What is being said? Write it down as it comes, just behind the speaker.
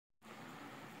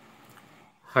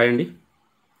Hi అండి,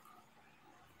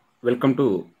 welcome to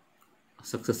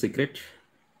success secret.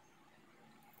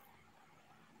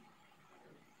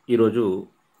 ఈరోజు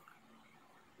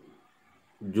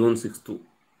June 6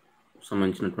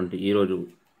 సంబంధించినటువంటి ఈరోజు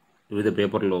వివిధ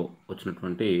పేపర్లో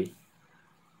వచ్చినటువంటి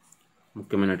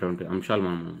ముఖ్యమైనటువంటి అంశాలు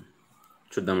మనం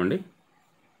చూద్దామండి.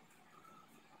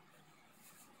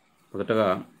 మొదటగా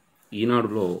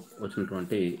ఈనాడులో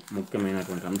వచ్చినటువంటి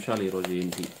ముఖ్యమైనటువంటి అంశాలు ఈరోజు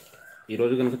ఏంటి?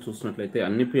 ఈరోజు కనుక చూసినట్లయితే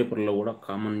అన్ని పేపర్లో కూడా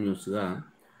కామన్ న్యూస్గా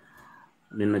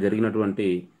నిన్న జరిగినటువంటి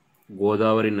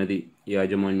గోదావరి నది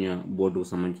యాజమాన్య బోర్డుకు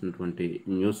సంబంధించినటువంటి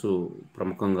న్యూస్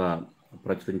ప్రముఖంగా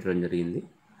ప్రచురించడం జరిగింది.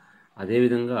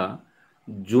 అదేవిధంగా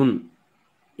జూన్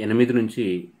 8 నుంచి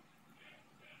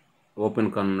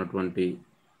ఓపెన్ కానున్నటువంటి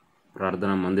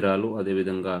ప్రార్థనా మందిరాలు,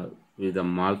 అదేవిధంగా వివిధ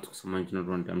మాల్స్కు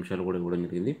సంబంధించినటువంటి అంశాలు కూడా ఇవ్వడం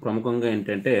జరిగింది. ప్రముఖంగా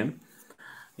ఏంటంటే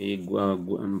ఈ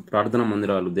ప్రార్థనా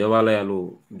మందిరాలు, దేవాలయాలు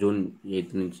జూన్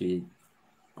 8 నుంచి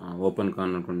ఓపెన్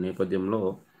కానున్నటువంటి నేపథ్యంలో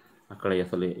అక్కడ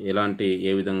అసలు ఎలాంటి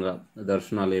ఏ విధంగా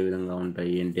దర్శనాలు ఏ విధంగా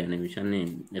ఉంటాయి ఏంటి అనే విషయాన్ని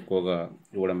ఎక్కువగా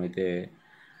ఇవ్వడం అయితే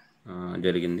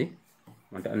జరిగింది.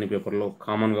 అంటే అన్ని పేపర్లో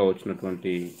కామన్గా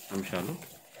వచ్చినటువంటి అంశాలు.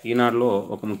 ఈనాడులో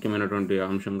ఒక ముఖ్యమైనటువంటి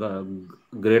అంశంగా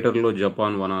గ్రేటర్లో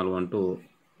జపాన్ వనాలు అంటూ,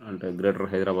 అంటే గ్రేటర్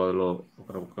హైదరాబాద్లో ఒక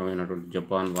రకమైనటువంటి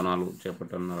జపాన్ వనాలు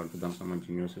చేపట్టన్నారంటూ దానికి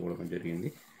సంబంధించిన న్యూస్ ఇవ్వడం జరిగింది.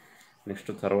 నెక్స్ట్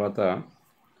తర్వాత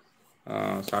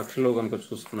సాక్షిలో కనుక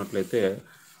చూసుకున్నట్లయితే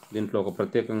దీంట్లో ఒక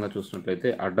ప్రత్యేకంగా చూసినట్లయితే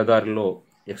అడ్డదారిలో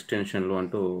ఎక్స్టెన్షన్లు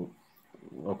అంటూ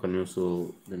ఒక న్యూస్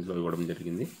దీంట్లో ఇవ్వడం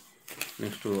జరిగింది.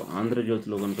 నెక్స్ట్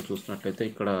ఆంధ్రజ్యోతిలో కనుక చూసినట్లయితే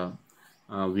ఇక్కడ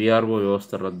విఆర్ఓ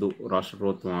వ్యవస్థ రద్దు, రాష్ట్ర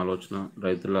ప్రభుత్వం ఆలోచన,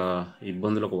 రైతుల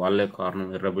ఇబ్బందులకు వాళ్ళే కారణం,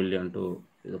 ఎర్రబిల్లి అంటూ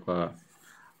ఒక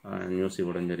న్యూస్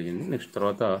ఇవ్వడం జరిగింది. నెక్స్ట్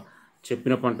తర్వాత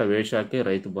చెప్పిన పంట వేశాకే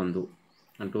రైతు బంధు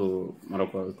అంటూ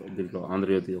మరొక దీంట్లో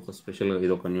ఆంధ్రజ్యోతి ఒక స్పెషల్గా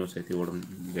ఇది ఒక న్యూస్ అయితే ఇవ్వడం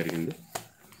జరిగింది.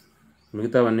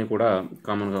 మిగతావన్నీ కూడా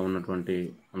కామన్గా ఉన్నటువంటి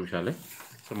అంశాలే.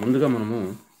 సో ముందుగా మనము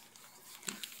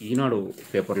ఈనాడు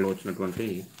పేపర్లో వచ్చినటువంటి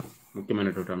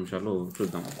ముఖ్యమైనటువంటి అంశాలు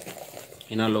చూద్దాం.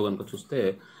 ఈనాడులో కనుక చూస్తే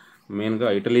మెయిన్గా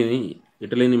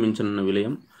ఇటలీని మించిన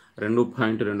విలయం,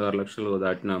 2.26 లక్షలు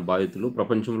దాటిన బాధితులు,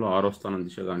 ప్రపంచంలో 6వ స్థానం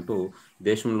దిశగా అంటూ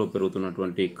దేశంలో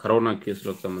పెరుగుతున్నటువంటి కరోనా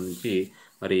కేసులకు సంబంధించి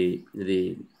మరి ఇది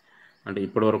అంటే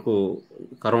ఇప్పటివరకు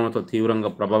కరోనాతో తీవ్రంగా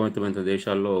ప్రభావితమైన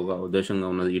దేశాల్లో ఒక దేశంగా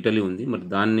ఉన్నది ఇటలీ ఉంది. మరి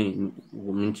దాన్ని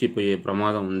మించిపోయే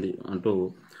ప్రమాదం ఉంది అంటూ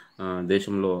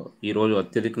దేశంలో ఈరోజు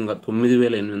అత్యధికంగా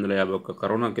 9,851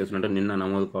 కరోనా కేసులు అంటే నిన్న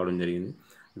నమోదు కావడం జరిగింది.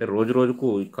 అంటే రోజు రోజుకు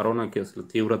ఈ కరోనా కేసుల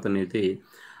తీవ్రత అనేది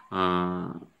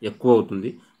ఎక్కువ అవుతుంది.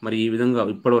 మరి ఈ విధంగా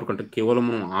ఇప్పటివరకు అంటే కేవలం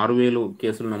మనం 6,000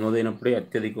 కేసులు నమోదైనప్పుడే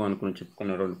అత్యధికం అనుకుని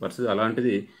చెప్పుకున్నటువంటి పరిస్థితి,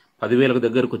 అలాంటిది 10,000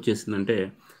 దగ్గరకు వచ్చేసిందంటే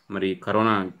మరి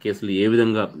కరోనా కేసులు ఏ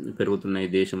విధంగా పెరుగుతున్నాయి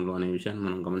దేశంలో అనే విషయాన్ని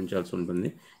మనం గమనించాల్సి ఉంటుంది.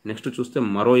 నెక్స్ట్ చూస్తే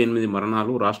మరో 8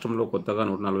 మరణాలు, రాష్ట్రంలో కొత్తగా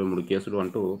 143 కేసులు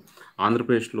అంటూ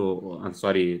ఆంధ్రప్రదేశ్లో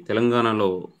తెలంగాణలో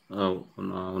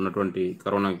ఉన్నటువంటి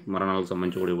కరోనా మరణాలకు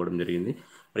సంబంధించి కూడా ఇవ్వడం జరిగింది.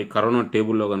 మరి కరోనా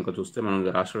టేబుల్లో కనుక చూస్తే మనం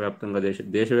రాష్ట్ర వ్యాప్తంగా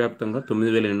దేశవ్యాప్తంగా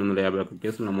 9,851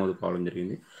 కేసులు నమోదు కావడం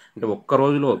జరిగింది. అంటే ఒక్క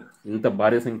రోజులో ఇంత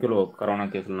భారీ సంఖ్యలో కరోనా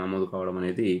కేసులు నమోదు కావడం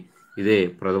అనేది ఇదే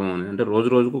ప్రథమం అనేది. అంటే రోజు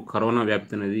రోజుకు కరోనా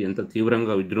వ్యాప్తి అనేది ఎంత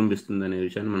తీవ్రంగా విజృంభిస్తుంది అనే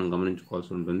విషయాన్ని మనం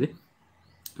గమనించుకోవాల్సి ఉంటుంది.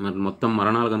 మరి మొత్తం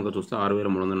మరణాలు కనుక చూస్తే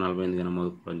 6,348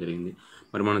 నమోదు కావడం జరిగింది.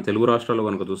 మరి మన తెలుగు రాష్ట్రాల్లో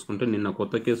కనుక చూసుకుంటే నిన్న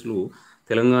కొత్త కేసులు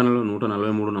తెలంగాణలో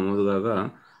 143 నమోదు కాగా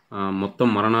మొత్తం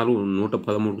మరణాలు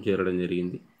 113కు చేరడం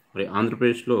జరిగింది. మరి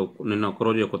ఆంధ్రప్రదేశ్లో నిన్న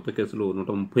ఒక్కరోజు కొత్త కేసులు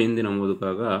 138 నమోదు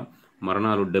కాగా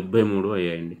మరణాలు 73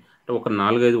 అయ్యాయండి. అంటే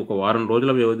ఒక వారం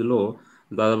రోజుల వ్యవధిలో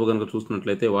దాదాపు కనుక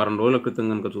చూసినట్లయితే వారం రోజుల క్రితం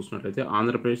కనుక చూసినట్లయితే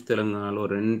ఆంధ్రప్రదేశ్ తెలంగాణలో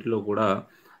రెండింటిలో కూడా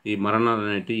ఈ మరణాలు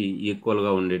అనేటివి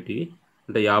ఈక్వల్గా ఉండేటివి.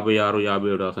 అంటే 56,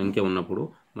 57 ఆ సంఖ్య ఉన్నప్పుడు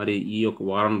మరి ఈ యొక్క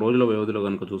వారం రోజుల వ్యవధిలో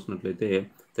కనుక చూసినట్లయితే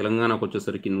తెలంగాణకు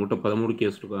వచ్చేసరికి 113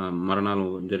 కేసులు మరణాలు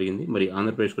జరిగింది. మరి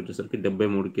ఆంధ్రప్రదేశ్కి వచ్చేసరికి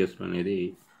 73 కేసులు అనేది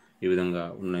ఈ విధంగా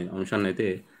ఉన్నాయి అంశాన్ని అయితే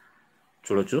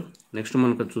చూడొచ్చు. నెక్స్ట్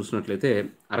మనకు చూసినట్లయితే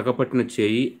అరకపట్టిన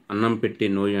చేయి అన్నం పెట్టి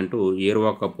నోయి అంటూ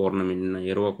ఏరువాక పౌర్ణమి, నిన్న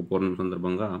ఏరువాక పౌర్ణమి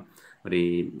సందర్భంగా మరి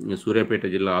సూర్యాపేట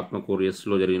జిల్లా ఆత్మకూరు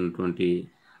ఎస్లో జరిగినటువంటి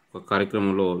ఒక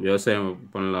కార్యక్రమంలో వ్యవసాయ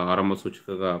పనుల ఆరంభ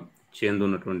సూచికగా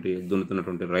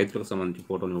దున్నుతున్నటువంటి రైతులకు సంబంధించి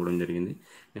ఫోటోలు ఇవ్వడం జరిగింది.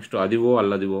 నెక్స్ట్ అదివో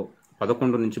అల్లదివో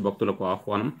 11 నుంచి భక్తులకు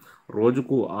ఆహ్వానం,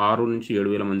 రోజుకు 6 నుంచి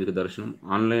 7,000 మందికి దర్శనం,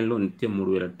 ఆన్లైన్లో నిత్యం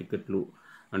 3,000 టికెట్లు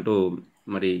అంటూ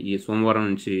మరి ఈ సోమవారం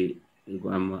నుంచి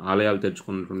ఆలయాలు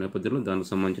తెరుచుకున్నటువంటి నేపథ్యంలో దానికి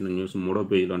సంబంధించిన న్యూస్ 3వ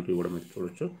పేజీలో అంటూ ఇవ్వడం అయితే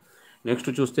చూడొచ్చు. నెక్స్ట్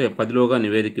చూస్తే 10లోగా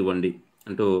నివేదిక ఇవ్వండి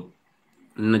అంటూ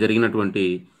నిన్న జరిగినటువంటి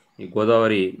ఈ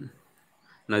గోదావరి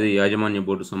నది యాజమాన్య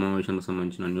బోర్డు సమావేశానికి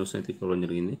సంబంధించిన న్యూస్ అయితే ఇవ్వడం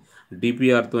జరిగింది.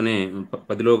 డిపిఆర్తోనే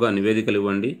 10లోగా నివేదికలు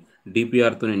ఇవ్వండి,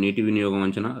 డిపిఆర్తోనే నీటి వినియోగం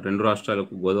అంచనా, 2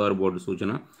 రాష్ట్రాలకు గోదావరి బోర్డు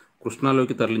సూచన,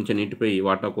 కృష్ణాలోకి తరలించే నీటిపై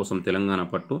వాటా కోసం తెలంగాణ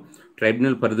పట్టు,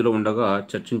 ట్రైబ్యునల్ పరిధిలో ఉండగా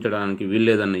చర్చించడానికి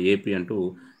వీల్లేదన్న ఏపీ అంటూ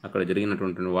అక్కడ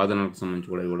జరిగినటువంటి వాదనలకు సంబంధించి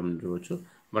కూడా ఇవ్వడం చూడవచ్చు.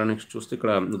 మరి నెక్స్ట్ చూస్తే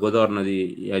ఇక్కడ గోదావరి నది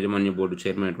యాజమాన్య బోర్డు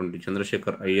చైర్మన్ అయినటువంటి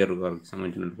చంద్రశేఖర్ అయ్యర్ గారికి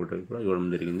సంబంధించినటువంటి కూడా ఇవ్వడం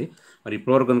జరిగింది. మరి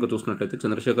ఇప్పటివరకు కనుక చూసినట్లయితే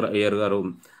చంద్రశేఖర్ అయ్యర్ గారు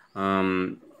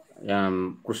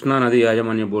కృష్ణా నది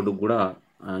యాజమాన్య బోర్డుకు కూడా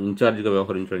ఇన్ఛార్జిగా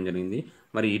వ్యవహరించడం జరిగింది.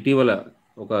 మరి ఇటీవల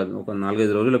ఒక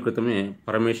 4-5 రోజుల క్రితమే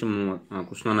పరమేశం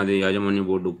కృష్ణానది యాజమాన్య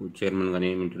బోర్డు చైర్మన్గా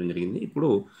నియమించడం జరిగింది. ఇప్పుడు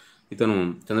ఇతను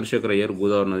చంద్రశేఖర్ అయ్యర్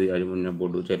గోదావరి నది యాజమాన్య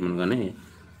బోర్డు చైర్మన్గానే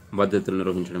బాధ్యతలు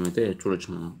నిర్వహించడం అయితే చూడొచ్చు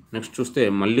మనం. నెక్స్ట్ చూస్తే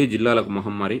మళ్ళీ జిల్లాలకు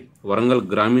మహమ్మారి, వరంగల్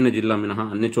గ్రామీణ జిల్లా మినహా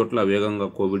అన్ని చోట్ల వేగంగా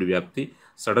కోవిడ్ వ్యాప్తి,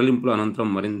 సడలింపుల అనంతరం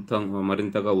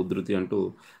మరింతగా ఉధృతి అంటూ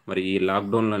మరి ఈ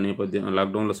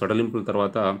లాక్డౌన్లో సడలింపుల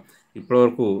తర్వాత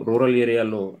ఇప్పటివరకు రూరల్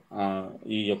ఏరియాల్లో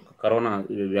ఈ యొక్క కరోనా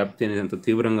వ్యాప్తి అనేది అంత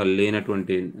తీవ్రంగా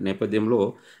లేనటువంటి నేపథ్యంలో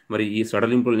మరి ఈ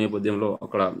సడలింపుల నేపథ్యంలో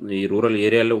అక్కడ ఈ రూరల్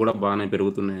ఏరియాల్లో కూడా బాగానే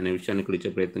పెరుగుతున్నాయనే విషయాన్ని ఇక్కడ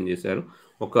ఇచ్చే ప్రయత్నం చేశారు.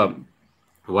 ఒక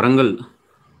వరంగల్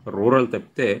రూరల్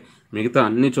తప్పితే మిగతా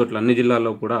అన్ని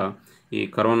జిల్లాల్లో కూడా ఈ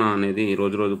కరోనా అనేది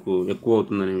రోజు రోజుకు ఎక్కువ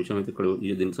అవుతుందనే విషయం అయితే ఇక్కడ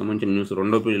దీనికి సంబంధించిన న్యూస్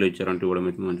 2వ పేజీలో ఇచ్చారంటూ ఇవ్వడం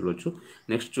అయితే మనం చూడవచ్చు.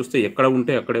 నెక్స్ట్ చూస్తే ఎక్కడ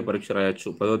ఉంటే అక్కడే పరీక్ష రాయొచ్చు,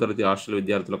 10వ తరగతి హాస్టల్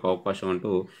విద్యార్థులకు అవకాశం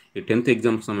అంటూ ఈ 10th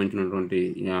ఎగ్జామ్కి సంబంధించినటువంటి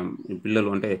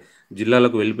పిల్లలు అంటే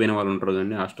జిల్లాలకు వెళ్ళిపోయిన వాళ్ళు ఉంటారు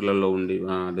కానీ హాస్టళ్లలో ఉండి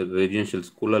రెసిడెన్షియల్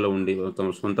స్కూళ్ళలో ఉండి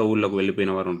తమ సొంత ఊళ్ళకు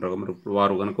వెళ్ళిపోయిన వారు ఉంటారు. మరి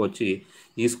వారు కనుక వచ్చి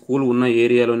ఈ స్కూల్ ఉన్న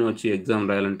ఏరియాలోనే వచ్చి ఎగ్జామ్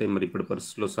రాయాలంటే మరి ఇప్పుడు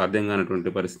పరిస్థితుల్లో సాధ్యం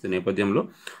కానటువంటి పరిస్థితి నేపథ్యంలో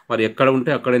వారు ఎక్కడ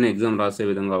ఉంటే అక్కడైనా ఎగ్జామ్ రాసే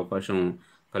విధంగా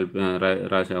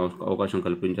రాసే అవకాశం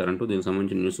కల్పించారంటూ దీనికి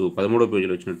సంబంధించిన న్యూస్ 13వ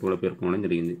పేజీలో వచ్చినట్టు కూడా పేర్కొనడం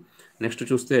జరిగింది. నెక్స్ట్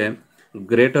చూస్తే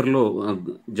గ్రేటర్లో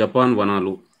జపాన్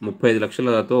వనాలు 35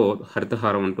 లక్షలతో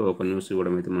హరితహారం అంటూ ఒక న్యూస్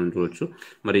ఇవ్వడం అయితే మనం చూడవచ్చు.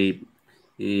 మరి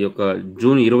ఈ యొక్క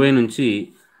జూన్ 20 నుంచి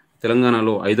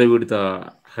తెలంగాణలో 5వ విడత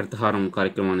హరితహారం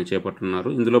కార్యక్రమాన్ని చేపట్టున్నారు.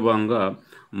 ఇందులో భాగంగా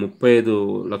 35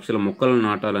 లక్షల మొక్కలను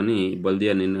నాటాలని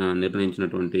బల్దియా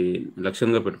నిర్ణయించినటువంటి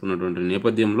లక్ష్యంగా పెట్టుకున్నటువంటి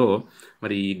నేపథ్యంలో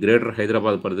మరి ఈ గ్రేటర్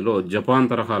హైదరాబాద్ పరిధిలో జపాన్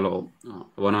తరహాలో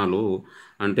వనాలు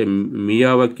అంటే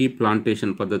మియావకి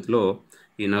ప్లాంటేషన్ పద్ధతిలో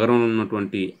ఈ నగరంలో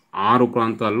ఉన్నటువంటి 6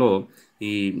 ప్రాంతాల్లో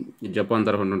ఈ జపాన్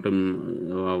తరహా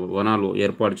వనాలు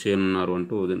ఏర్పాటు చేయనున్నారు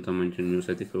అంటూ దీనికి సంబంధించిన న్యూస్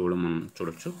అయితే ఇవ్వడం మనం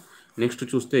చూడొచ్చు. నెక్స్ట్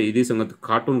చూస్తే ఇది సంగతి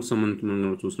కార్టూన్కి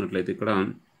సంబంధించిన చూసినట్లయితే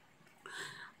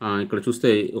ఇక్కడ చూస్తే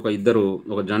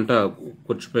ఒక జంట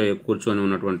కూర్చొని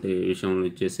ఉన్నటువంటి విషయంలో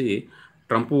ఇచ్చేసి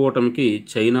ట్రంప్ ఓటమికి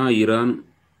చైనా, ఇరాన్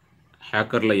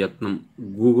హ్యాకర్ల యత్నం,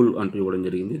 గూగుల్ అంటూ ఇవ్వడం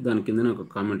జరిగింది. దాని కింద ఒక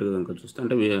కామెంట్ కనుక చూస్తే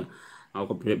అంటే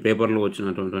ఒక పేపర్లో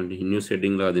వచ్చినటువంటి న్యూస్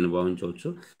హెడ్డింగ్లా దీన్ని భావించవచ్చు.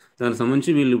 దానికి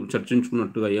సంబంధించి వీళ్ళు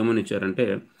చర్చించుకున్నట్టుగా ఏమని ఇచ్చారంటే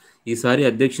ఈసారి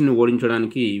అధ్యక్షుడిని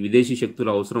ఓడించడానికి విదేశీ శక్తుల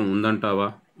అవసరం ఉందంటావా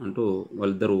అంటూ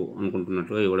వాళ్ళిద్దరూ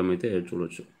అనుకుంటున్నట్టుగా ఇవ్వడం అయితే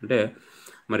చూడవచ్చు. అంటే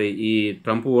మరి ఈ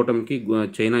ట్రంప్ ఓటమికి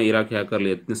చైనా, ఇరాక్ హ్యాకర్లు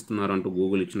యత్నిస్తున్నారు అంటూ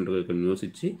గూగుల్ ఇచ్చినట్టుగా ఇక్కడ న్యూస్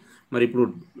ఇచ్చి మరి ఇప్పుడు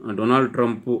డొనాల్డ్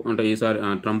ట్రంప్ అంటే ఈసారి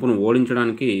ట్రంప్ను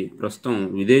ఓడించడానికి ప్రస్తుతం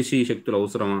విదేశీ శక్తుల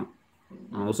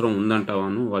అవసరం ఉందంటావా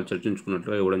అని వాళ్ళు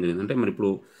చర్చించుకున్నట్టుగా ఇవ్వడం జరిగింది. అంటే మరి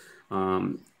ఇప్పుడు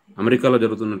అమెరికాలో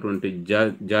జరుగుతున్నటువంటి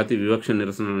జాతి వివక్ష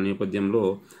నిరసనల నేపథ్యంలో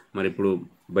మరి ఇప్పుడు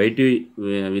బయటి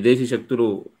విదేశీ శక్తులు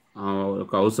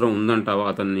ఒక అవసరం ఉందంటావా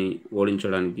అతన్ని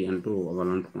ఓడించడానికి అంటూ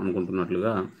వాళ్ళు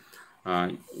అనుకుంటున్నట్లుగా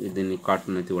దీన్ని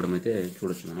కార్టూన్ అయితే ఇవ్వడం అయితే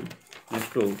చూడొచ్చు మనం.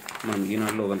 నెక్స్ట్ మనం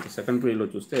ఈనాడులో కనుక 2nd పేజీలో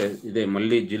చూస్తే ఇదే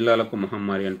మళ్ళీ జిల్లాలకు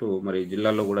మహమ్మారి అంటూ మరి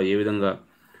జిల్లాల్లో కూడా ఏ విధంగా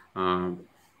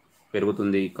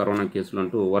పెరుగుతుంది కరోనా కేసులు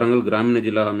అంటూ వరంగల్ గ్రామీణ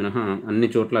జిల్లా మినహా అన్ని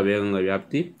చోట్ల వేగంగా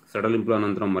వ్యాప్తి, సడలింపుల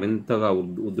అనంతరం మరింతగా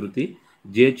ఉధృతి,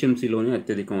 జిహెచ్ఎంసీలోనే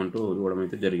అత్యధికం అంటూ ఇవ్వడం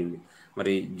అయితే జరిగింది.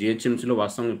 మరి జిహెచ్ఎంసీలో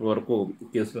వాస్తవంగా ఇప్పటివరకు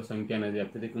కేసుల సంఖ్య అనేది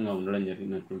అత్యధికంగా ఉండడం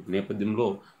జరిగినటువంటి నేపథ్యంలో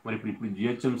మరి ఇప్పుడు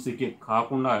జిహెచ్ఎంసీకి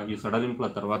కాకుండా ఈ సడలింపుల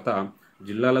తర్వాత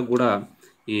జిల్లాలకు కూడా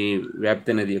ఈ వ్యాప్తి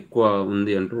అనేది ఎక్కువ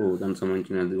ఉంది అంటూ దానికి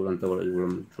సంబంధించినది కూడా అంతా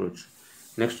ఇవ్వడం చూడవచ్చు.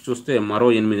 నెక్స్ట్ చూస్తే మరో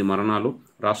 8 మరణాలు,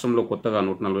 రాష్ట్రంలో కొత్తగా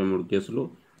 143 కేసులు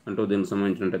అంటూ దీనికి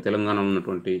సంబంధించిన తెలంగాణలో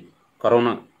ఉన్నటువంటి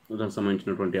కరోనా దానికి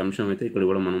సంబంధించినటువంటి అంశం అయితే ఇక్కడ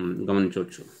కూడా మనం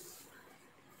గమనించవచ్చు.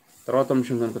 తర్వాత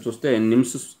అంశం కనుక చూస్తే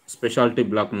నిమ్స్ స్పెషాలిటీ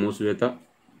బ్లాక్ మూసివేత,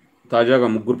 తాజాగా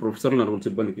 3 ప్రొఫెసర్లు 4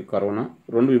 సిబ్బందికి కరోనా,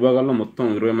 2 విభాగాల్లో మొత్తం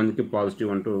 20 మందికి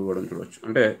పాజిటివ్ అంటూ ఇవ్వడం చూడవచ్చు.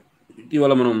 అంటే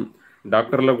ఇటీవల మనం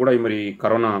డాక్టర్లకు కూడా మరి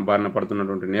కరోనా బారిన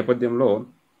పడుతున్నటువంటి నేపథ్యంలో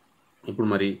ఇప్పుడు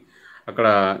మరి అక్కడ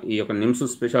ఈ యొక్క నిమ్స్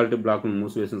స్పెషాలిటీ బ్లాక్ను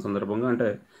మూసివేసిన సందర్భంగా అంటే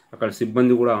అక్కడ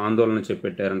సిబ్బంది కూడా ఆందోళన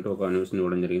చేపట్టారంటూ ఒక న్యూస్ని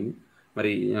ఇవ్వడం జరిగింది.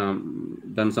 మరి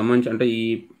దానికి సంబంధించి అంటే ఈ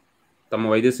తమ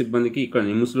వైద్య సిబ్బందికి ఇక్కడ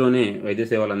నిమ్స్లోనే వైద్య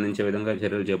సేవలు అందించే విధంగా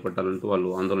చర్యలు చేపట్టాలంటూ వాళ్ళు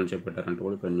ఆందోళన చేపట్టారంటూ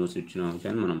కూడా ఇక్కడ న్యూస్ ఇచ్చిన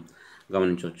విషయాన్ని మనం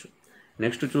గమనించవచ్చు.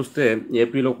 నెక్స్ట్ చూస్తే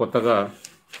ఏపీలో కొత్తగా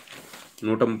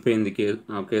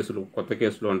 138 కొత్త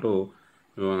కేసులు అంటూ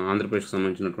ఆంధ్రప్రదేశ్కి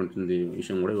సంబంధించినటువంటి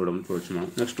విషయం కూడా ఇవ్వడం చూడొచ్చు మనం.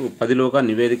 నెక్స్ట్ 10లోగా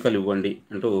నివేదికలు ఇవ్వండి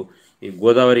అంటూ ఈ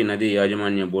గోదావరి నది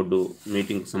యాజమాన్య బోర్డు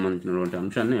మీటింగ్కి సంబంధించినటువంటి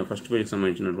అంశాన్ని ఫస్ట్ పేజ్కి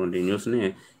సంబంధించినటువంటి న్యూస్ని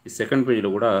ఈ సెకండ్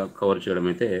పేజ్లో కూడా కవర్ చేయడం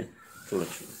అయితే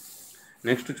చూడొచ్చు.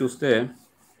 నెక్స్ట్ చూస్తే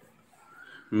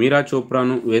మీరా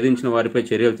చోప్రాను వేధించిన వారిపై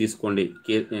చర్యలు తీసుకోండి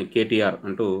కేటీఆర్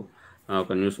అంటూ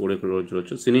ఒక న్యూస్ కూడా ఇక్కడ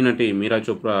చూడవచ్చు. సినీ నటి మీరా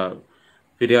చోప్రా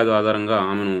ఫిర్యాదు ఆధారంగా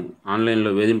ఆమెను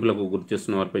ఆన్లైన్లో వేధింపులకు గురి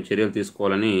చేస్తున్న వారిపై చర్యలు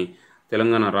తీసుకోవాలని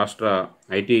తెలంగాణ రాష్ట్ర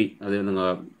ఐటీ అదేవిధంగా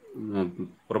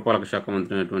పురపాలక శాఖ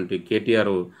మంత్రి అయినటువంటి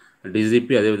కేటీఆర్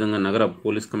డీజీపీ అదేవిధంగా నగర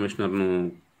పోలీస్ కమిషనర్ను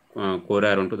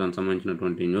కోరారు అంటూ దానికి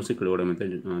సంబంధించినటువంటి న్యూస్ ఇక్కడ కూడా అయితే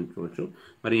చూడవచ్చు.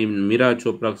 మరి మీరా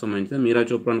చోప్రాకు సంబంధించిన మీరా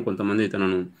చోప్రాను కొంతమంది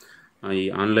తనను ఈ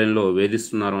ఆన్లైన్లో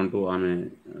వేధిస్తున్నారు అంటూ ఆమె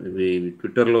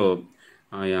ట్విట్టర్లో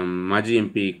మాజీ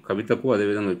ఎంపీ కవితకు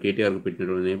అదేవిధంగా కేటీఆర్కు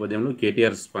పెట్టినటువంటి నేపథ్యంలో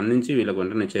కేటీఆర్ స్పందించి వీళ్ళకు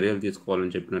వెంటనే చర్యలు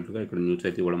తీసుకోవాలని చెప్పినట్లుగా ఇక్కడ న్యూస్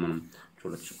అయితే కూడా మనం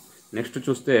చూడొచ్చు. నెక్స్ట్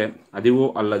చూస్తే అదివో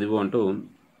అల్లదివో అంటూ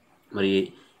మరి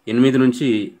 8 నుంచి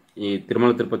ఈ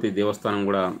తిరుమల తిరుపతి దేవస్థానం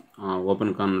కూడా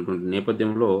ఓపెన్ కానున్నటువంటి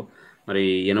నేపథ్యంలో మరి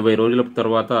 80 రోజుల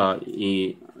తర్వాత ఈ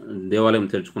దేవాలయం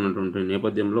తెరుచుకున్నటువంటి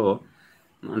నేపథ్యంలో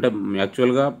అంటే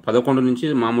యాక్చువల్గా 11 నుంచి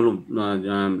మామూలు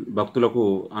భక్తులకు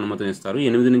అనుమతినిస్తారు.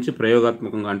 8 నుంచి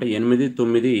ప్రయోగాత్మకంగా అంటే 8,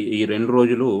 9 ఈ 2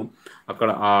 రోజులు అక్కడ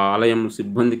ఆ ఆలయం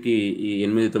సిబ్బందికి ఈ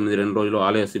 8, 9 2 రోజులు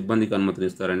ఆలయ సిబ్బందికి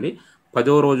అనుమతినిస్తారండి.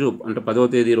 10వ రోజు అంటే 10వ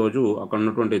తేదీ రోజు అక్కడ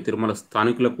ఉన్నటువంటి తిరుమల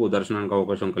స్థానికులకు దర్శనానికి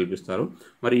అవకాశం కల్పిస్తారు.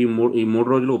 మరి ఈ మూడు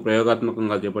రోజులు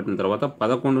ప్రయోగాత్మకంగా చేపట్టిన తర్వాత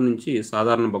 11 నుంచి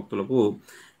సాధారణ భక్తులకు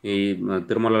ఈ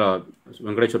తిరుమల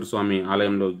వెంకటేశ్వర స్వామి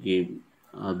ఆలయంలోకి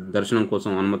దర్శనం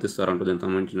కోసం అనుమతిస్తారంటూ దీనికి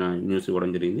సంబంధించిన న్యూస్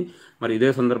ఇవ్వడం జరిగింది. మరి ఇదే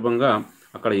సందర్భంగా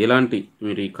అక్కడ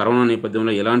మీరు ఈ కరోనా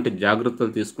నేపథ్యంలో ఎలాంటి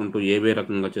జాగ్రత్తలు తీసుకుంటూ ఏ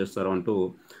రకంగా చేస్తారో అంటూ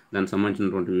దానికి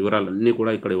సంబంధించినటువంటి వివరాలన్నీ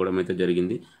కూడా ఇక్కడ ఇవ్వడం అయితే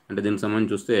జరిగింది. అంటే దీనికి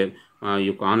సంబంధించి చూస్తే ఈ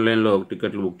యొక్క ఆన్లైన్లో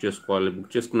టికెట్లు బుక్ చేసుకోవాలి.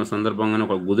 బుక్ చేసుకున్న సందర్భంగానే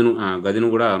ఒక గదిని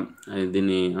కూడా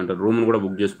దీన్ని అంటే రూమ్ను కూడా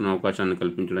బుక్ చేసుకునే అవకాశాన్ని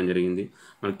కల్పించడం జరిగింది.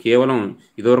 మరి కేవలం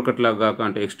ఇదివరకట్లాగా కాక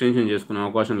అంటే ఎక్స్టెన్షన్ చేసుకునే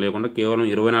అవకాశం లేకుండా కేవలం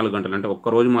 24 గంటలు అంటే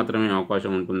ఒక్కరోజు మాత్రమే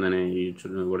అవకాశం ఉంటుందని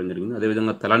ఇవ్వడం జరిగింది.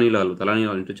 అదేవిధంగా తలనీలాలు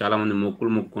అంటే చాలామంది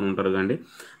మొక్కుకొని ఉంటారు కండి,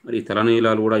 మరి ఈ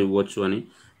తలనీలాలు కూడా ఇవ్వచ్చు అని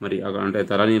మరి అంటే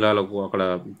తలనీలాలకు అక్కడ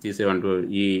తీసేవంటూ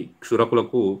ఈ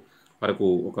క్షురకులకు వరకు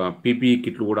ఒక పీపీఈ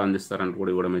కిట్లు కూడా అందిస్తారంటూ కూడా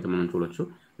ఇవ్వడం అయితే మనం చూడొచ్చు.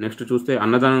 నెక్స్ట్ చూస్తే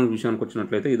అన్నదానం విషయానికి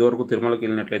వచ్చినట్లయితే ఇదివరకు తిరుమలకి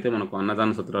వెళ్ళినట్లయితే మనకు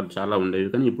అన్నదాన సత్రాలు చాలా ఉండేవి,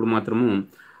 కానీ ఇప్పుడు మాత్రము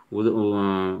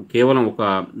కేవలం ఒక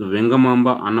వెంగమాంబ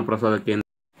అన్నప్రసాద కేంద్రం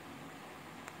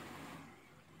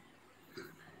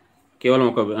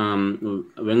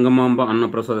వెంగమాంబ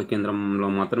అన్నప్రసాద కేంద్రంలో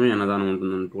మాత్రమే అన్నదానం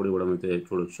ఉంటుందని కూడా ఇవ్వడం అయితే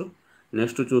చూడొచ్చు.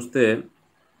 నెక్స్ట్ చూస్తే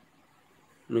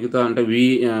మిగతా అంటే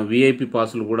విఐపి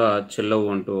పాసులు కూడా చెల్లవు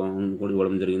అంటూ కూడా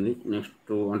ఇవ్వడం జరిగింది.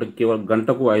 నెక్స్ట్ అంటే కేవలం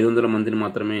గంటకు 500 మందిని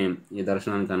మాత్రమే ఈ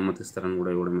దర్శనానికి అనుమతిస్తారని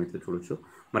కూడా ఇవ్వడం అయితే చూడొచ్చు.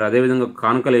 మరి అదేవిధంగా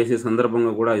కానుకలు వేసే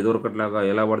సందర్భంగా కూడా ఇదివరకట్లాగా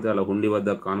ఎలా పడితే అలా హుండీ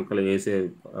వద్ద కానుకలు వేసే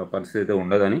పరిస్థితి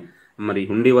ఉండదని, మరి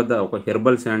హుండీ వద్ద ఒక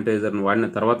హెర్బల్ శానిటైజర్ను వాడిన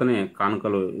తర్వాతనే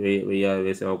కానుకలు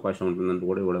వేసే అవకాశం ఉంటుందని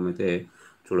కూడా ఇవ్వడం అయితే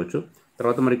చూడొచ్చు.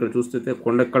 తర్వాత మరి ఇక్కడ చూస్తే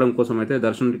కొండెక్కడం కోసం అయితే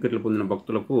దర్శన టికెట్లు పొందిన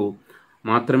భక్తులకు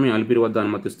మాత్రమే అలిపిరి వద్ద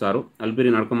అనుమతిస్తారు. అలిపిరి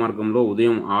నడక మార్గంలో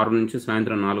ఉదయం 6 నుంచి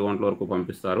సాయంత్రం 4 గంటల వరకు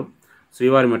పంపిస్తారు.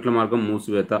 శ్రీవారి మెట్ల మార్గం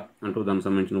మూసివేత అంటూ దానికి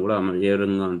సంబంధించిన కూడా మరి ఏ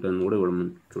విధంగా ఉంటుందని కూడా ఇవ్వడం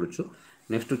చూడొచ్చు.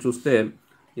 నెక్స్ట్ చూస్తే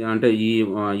అంటే ఈ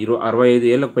 65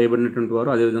 ఏళ్ళకు పైబడినటువంటి వారు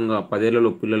అదేవిధంగా 10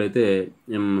 ఏళ్లలో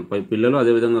పిల్లలు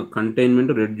అదేవిధంగా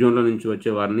కంటైన్మెంట్ రెడ్ జోన్ల నుంచి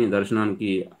వచ్చే వారిని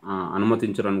దర్శనానికి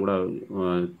అనుమతించరని కూడా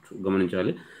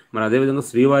గమనించాలి. మరి అదేవిధంగా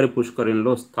శ్రీవారి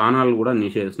పుష్కరిణిలో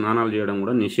స్నానాలు చేయడం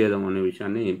కూడా నిషేధం అనే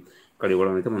విషయాన్ని ఇక్కడ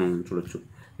ఇవ్వడం అయితే మనం చూడొచ్చు.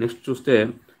 నెక్స్ట్ చూస్తే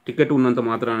టికెట్ ఉన్నంత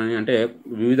మాత్రానని అంటే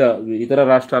వివిధ ఇతర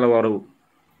రాష్ట్రాల వారు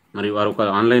ఒక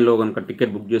ఆన్లైన్లో కనుక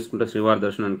టికెట్ బుక్ చేసుకుంటే శ్రీవారి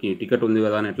దర్శనానికి టికెట్ ఉంది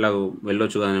కదా అని ఎట్లా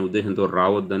వెళ్ళొచ్చు కదా అనే ఉద్దేశంతో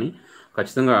రావద్దని,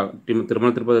 ఖచ్చితంగా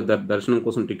తిరుమల తిరుపతి దర్శనం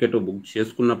కోసం టికెట్ బుక్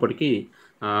చేసుకున్నప్పటికీ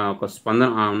ఒక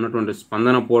ఉన్నటువంటి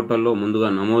స్పందన పోర్టల్లో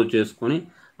ముందుగా నమోదు చేసుకొని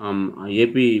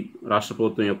ఏపీ రాష్ట్ర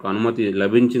ప్రభుత్వం యొక్క అనుమతి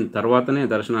లభించిన తర్వాతనే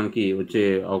దర్శనానికి వచ్చే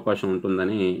అవకాశం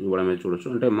ఉంటుందని ఇవ్వడం అయితే చూడొచ్చు.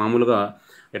 అంటే మామూలుగా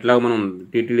ఎట్లాగ మనం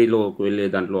టీటీడీలోకి వెళ్ళే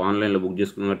దాంట్లో ఆన్లైన్లో బుక్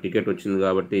చేసుకున్న టికెట్ వచ్చింది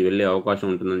కాబట్టి వెళ్ళే అవకాశం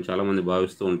ఉంటుందని చాలామంది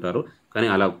భావిస్తూ ఉంటారు, కానీ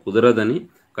అలా కుదరదని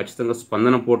ఖచ్చితంగా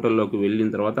స్పందన పోర్టల్లోకి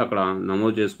వెళ్ళిన తర్వాత అక్కడ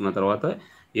నమోదు చేసుకున్న తర్వాత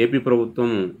ఏపీ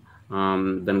ప్రభుత్వం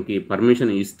దానికి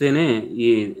పర్మిషన్ ఇస్తేనే ఈ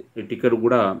టికెట్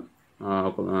కూడా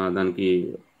దానికి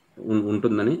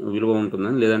విలువ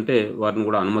ఉంటుందని, లేదంటే వారిని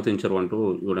కూడా అనుమతించరు అంటూ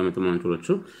ఇవ్వడం అయితే మనం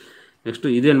చూడొచ్చు. నెక్స్ట్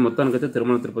ఇదే మొత్తానికైతే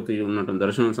తిరుమల తిరుపతి ఉన్నటువంటి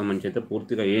దర్శనం సంబంధించి అయితే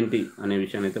పూర్తిగా ఏంటి అనే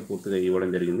విషయాన్ని అయితే పూర్తిగా ఇవ్వడం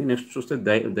జరిగింది. నెక్స్ట్ చూస్తే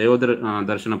దైవ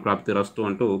దర్శన ప్రాప్తి రస్తు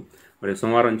అంటూ మరి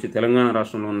సోమవారం నుంచి తెలంగాణ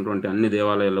రాష్ట్రంలో ఉన్నటువంటి అన్ని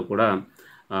దేవాలయాల్లో కూడా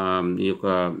ఈ యొక్క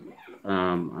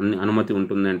అనుమతి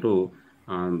ఉంటుంది అంటూ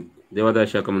దేవాదాయ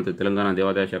శాఖ మంత్రి, తెలంగాణ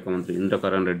దేవాదాయ శాఖ మంత్రి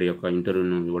ఇంద్రకరణ్ రెడ్డి యొక్క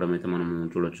ఇంటర్వ్యూను ఇవ్వడం అయితే మనం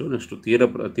చూడొచ్చు. నెక్స్ట్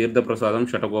తీర్థ ప్రసాదం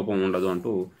శటకోపం ఉండదు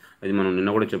అంటూ, అది మనం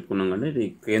నిన్న కూడా చెప్పుకున్నాం. కానీ ఇది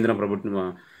కేంద్ర ప్రభుత్వం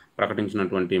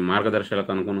ప్రకటించినటువంటి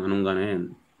మార్గదర్శకాలకు అనుగుణంగానే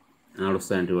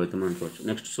నడుస్తాయంటే అయితే మనం చూడవచ్చు.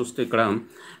 నెక్స్ట్ చూస్తే ఇక్కడ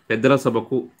పెద్దల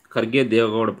సభకు ఖర్గే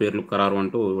దేవగౌడ పేర్లు ఖరారు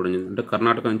అంటూ ఇవ్వడం జరిగింది. అంటే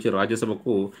కర్ణాటక నుంచి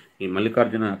రాజ్యసభకు ఈ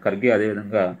మల్లికార్జున ఖర్గే,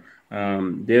 అదేవిధంగా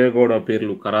దేవేగౌడ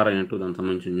పేర్లు ఖరారైనట్టు దానికి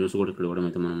సంబంధించిన న్యూస్ కూడా ఇక్కడ ఇవ్వడం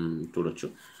అయితే మనం చూడొచ్చు.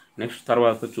 నెక్స్ట్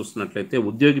తర్వాత చూస్తున్నట్లయితే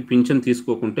ఉద్యోగి పింఛన్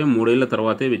తీసుకోకుంటే 3 ఏళ్ల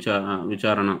తర్వాతే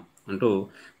విచారణ అంటూ,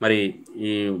 మరి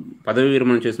ఈ పదవి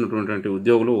విరమణ చేసినటువంటి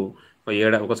ఉద్యోగులు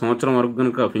ఒక సంవత్సరం వరకు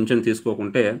కనుక పింఛన్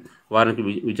తీసుకోకుంటే వారికి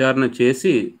విచారణ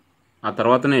చేసి ఆ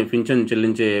తర్వాతనే పింఛన్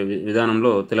చెల్లించే విధానంలో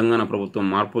తెలంగాణ ప్రభుత్వం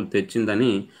మార్పులు తెచ్చిందని,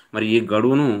 మరి ఈ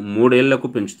గడువును 3 ఏళ్లకు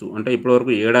పెంచుతూ, అంటే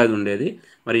ఇప్పటివరకు ఏడాది ఉండేది,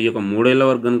 మరి ఈ యొక్క 3 ఏళ్ల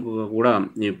వరకు కూడా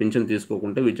ఈ పింఛన్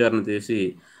తీసుకోకుంటే విచారణ చేసి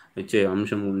ఇచ్చే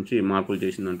అంశం గురించి మార్పులు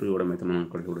చేసిందంటూ ఇవ్వడం అయితే మనం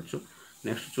ఇక్కడ చూడొచ్చు.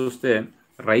 నెక్స్ట్ చూస్తే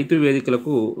రైతు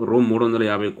వేదికలకు రూ.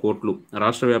 350 కోట్లు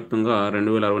రాష్ట్ర వ్యాప్తంగా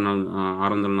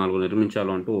 2604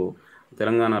 నిర్మించాలి అంటూ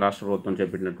తెలంగాణ రాష్ట్ర ప్రభుత్వం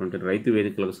చేపట్టినటువంటి రైతు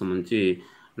వేదికలకు సంబంధించి,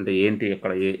 అంటే ఏంటి,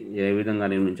 ఎక్కడ ఏ విధంగా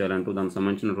నిర్మించాలంటూ దానికి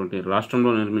సంబంధించినటువంటి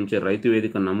రాష్ట్రంలో నిర్మించే రైతు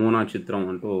వేదిక నమూనా చిత్రం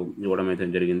అంటూ ఇవ్వడం అయితే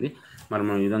జరిగింది. మరి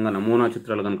మనం ఈ విధంగా నమూనా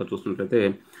చిత్రాలు కనుక చూసినట్లయితే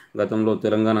గతంలో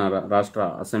తెలంగాణ రాష్ట్ర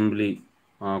అసెంబ్లీ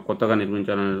కొత్తగా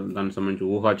నిర్మించాలని దానికి సంబంధించి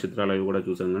ఊహా చిత్రాలు అవి కూడా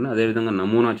చూసాం. కానీ అదేవిధంగా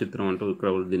నమూనా చిత్రం అంటూ ఇక్కడ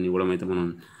దీన్ని ఇవ్వడం అయితే మనం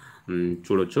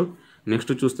చూడొచ్చు.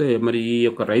 నెక్స్ట్ చూస్తే మరి ఈ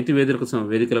యొక్క రైతు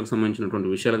వేదికలకు సంబంధించినటువంటి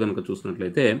విషయాలు కనుక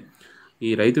చూసినట్లయితే, ఈ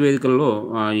రైతు వేదికల్లో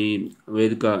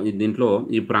దీంట్లో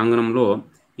ఈ ప్రాంగణంలో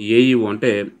ఏఈఓ అంటే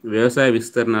వ్యవసాయ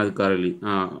విస్తరణాధికారి,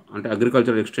 అంటే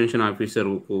అగ్రికల్చర్ ఎక్స్టెన్షన్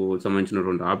ఆఫీసర్కు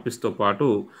సంబంధించినటువంటి ఆఫీస్తో పాటు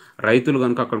రైతులు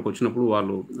కనుక అక్కడికి వచ్చినప్పుడు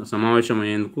వాళ్ళు సమావేశం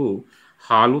అయ్యేందుకు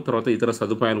హాలు, తర్వాత ఇతర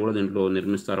సదుపాయాలు కూడా దీంట్లో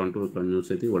నిర్మిస్తారు అంటూ ఇక్కడ న్యూస్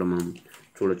అయితే కూడా మనం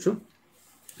చూడొచ్చు.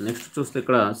 నెక్స్ట్ చూస్తే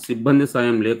ఇక్కడ సిబ్బంది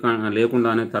సాయం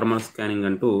లేకుండానే థర్మల్ స్కానింగ్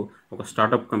అంటూ ఒక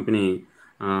స్టార్టప్ కంపెనీ,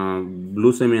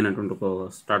 బ్లూసెమీ అనేటువంటి ఒక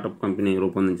startup company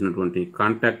రూపొందించినటువంటి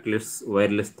contactless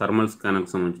wireless thermal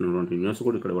స్కానర్కి సంబంధించినటువంటి న్యూస్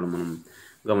కూడా ఇక్కడ కూడా మనం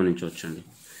గమనించవచ్చండి.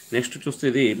 నెక్స్ట్ చూస్తే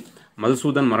ఇది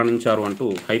మధుసూదన్ మరణించారు అంటూ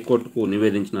హైకోర్టుకు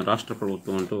నివేదించిన రాష్ట్ర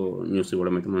ప్రభుత్వం అంటూ న్యూస్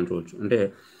ఇవ్వడం అయితే మనం చూడవచ్చు. అంటే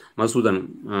మధుసూదన్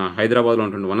హైదరాబాద్లో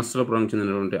ఉన్నటువంటి వనస్థలపురం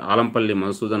చెందినటువంటి ఆలంపల్లి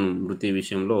మధుసూదన్ మృతి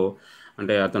విషయంలో,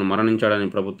 అంటే అతను మరణించాడని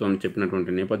ప్రభుత్వం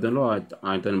చెప్పినటువంటి నేపథ్యంలో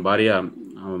అతని భార్య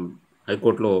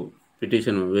హైకోర్టులో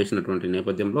పిటిషన్ వేసినటువంటి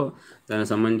నేపథ్యంలో దానికి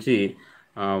సంబంధించి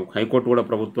హైకోర్టు కూడా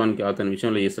ప్రభుత్వానికి అతని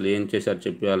విషయంలో అసలు ఏం చేశారు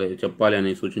చెప్పాలి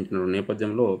అని సూచించిన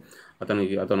నేపథ్యంలో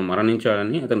అతను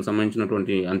మరణించాడని, అతనికి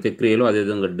సంబంధించినటువంటి అంత్యక్రియలు,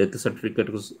 అదేవిధంగా డెత్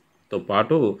సర్టిఫికెట్తో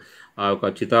పాటు ఆ యొక్క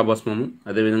చితాభస్మము,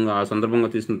 అదేవిధంగా ఆ సందర్భంగా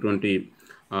తీసినటువంటి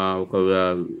ఒక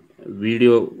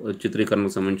వీడియో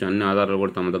చిత్రీకరణకు సంబంధించిన అన్ని ఆధారాలు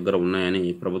కూడా తమ దగ్గర ఉన్నాయని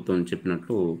ప్రభుత్వం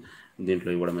చెప్పినట్లు దీంట్లో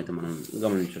ఇవ్వడం అయితే మనం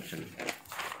గమనించవచ్చండి.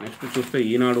 నెక్స్ట్ చూస్తే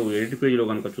ఈనాడు 8 పేజీలో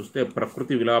కనుక చూస్తే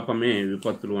ప్రకృతి విలాపమే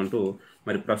విపత్తులు అంటూ,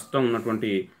 మరి ప్రస్తుతం ఉన్నటువంటి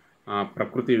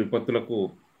ప్రకృతి విపత్తులకు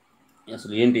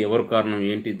అసలు ఏంటి, ఎవరు కారణం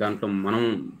ఏంటి, దాంట్లో మనం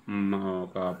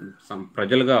ఒక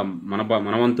ప్రజలుగా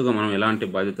మన వంతుగా మనం ఎలాంటి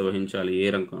బాధ్యత వహించాలి, ఏ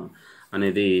రకం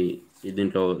అనేది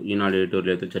దీంట్లో ఈనాడు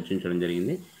ఎడిటోరియల్ అయితే చర్చించడం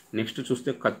జరిగింది. నెక్స్ట్ చూస్తే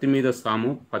కత్తి మీద సాము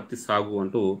పత్తి సాగు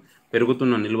అంటూ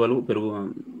పెరుగుతున్న నిల్వలు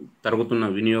తరుగుతున్న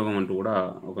వినియోగం అంటూ కూడా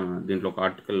దీంట్లో ఒక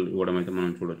ఆర్టికల్ ఇవ్వడం అయితే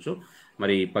మనం చూడొచ్చు.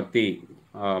 మరి పత్తి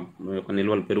యొక్క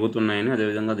నిల్వలు పెరుగుతున్నాయని,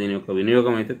 అదేవిధంగా దీని యొక్క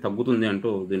వినియోగం అయితే తగ్గుతుంది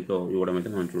అంటూ దీంట్లో ఇవ్వడం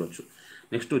అయితే మనం చూడొచ్చు.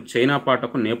 నెక్స్ట్ చైనా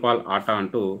పాటకు నేపాల్ ఆట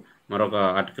అంటూ మరొక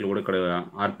ఆర్టికల్ కూడా ఇక్కడ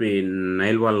ఆర్పి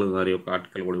నైల్వాల్ గారి యొక్క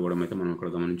ఆర్టికల్ కూడా ఇవ్వడం అయితే మనం ఇక్కడ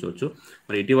గమనించవచ్చు.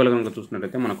 మరి ఇటీవల కనుక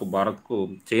చూసినట్టయితే మనకు భారత్కు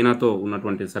చైనాతో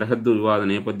ఉన్నటువంటి సరిహద్దు వివాద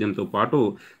నేపథ్యంతో పాటు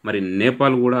మరి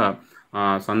నేపాల్ కూడా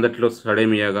సందట్లో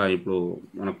సడేమియాగా ఇప్పుడు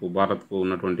మనకు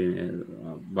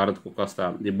భారత్కు కాస్త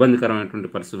ఇబ్బందికరమైనటువంటి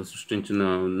పరిస్థితులు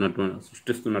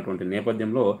సృష్టిస్తున్నటువంటి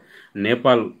నేపథ్యంలో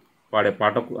నేపాల్ పాడే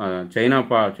పాటకు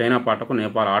చైనా పాటకు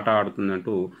నేపాల్ ఆట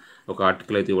ఆడుతుందంటూ ఒక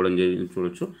ఆర్టికల్ అయితే ఇవ్వడం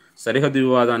చూడొచ్చు. సరిహద్దు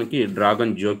వివాదానికి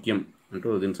డ్రాగన్ జోక్యం అంటూ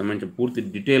దీనికి సంబంధించి పూర్తి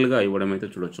డీటెయిల్గా ఇవ్వడం అయితే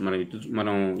చూడొచ్చు.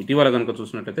 మనం ఇటీవల కనుక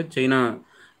చూసినట్టయితే చైనా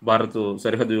భారత్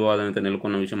సరిహద్దు వివాదం అయితే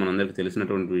నెలకొన్న విషయం మనందరికీ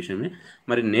తెలిసినటువంటి విషయమే.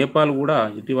 మరి నేపాల్ కూడా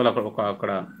ఇటీవల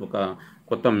అక్కడ ఒక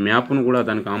కొత్త మ్యాప్ను కూడా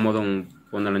దానికి ఆమోదం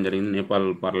పొందడం జరిగింది నేపాల్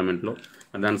పార్లమెంట్లో.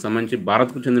 దానికి సంబంధించి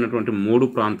భారత్కు చెందినటువంటి 3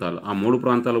 ప్రాంతాలు, ఆ 3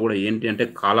 ప్రాంతాలు కూడా ఏంటి అంటే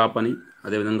కాలాపని,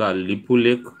 అదేవిధంగా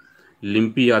లిపులేక్,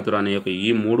 లింపియాతుర అనే యొక్క ఈ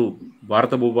 3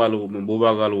 భారత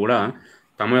భూభాగాలు కూడా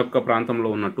తమ యొక్క ప్రాంతంలో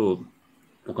ఉన్నట్టు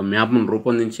ఒక మ్యాప్ను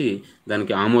రూపొందించి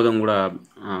దానికి ఆమోదం కూడా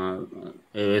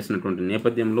వేసినటువంటి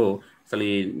నేపథ్యంలో అసలు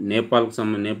ఈ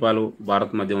నేపాల్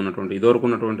భారత్ మధ్య ఉన్నటువంటి ఇదివరకు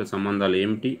ఉన్నటువంటి సంబంధాలు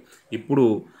ఏమిటి, ఇప్పుడు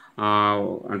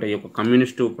అంటే ఈ యొక్క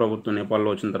కమ్యూనిస్టు ప్రభుత్వం నేపాల్లో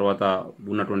వచ్చిన తర్వాత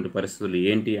ఉన్నటువంటి పరిస్థితులు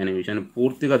ఏంటి అనే విషయాన్ని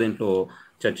పూర్తిగా దీంట్లో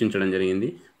చర్చించడం జరిగింది.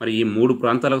 మరి ఈ 3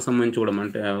 ప్రాంతాలకు సంబంధించి కూడా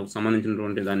అంటే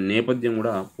సంబంధించినటువంటి దాని నేపథ్యం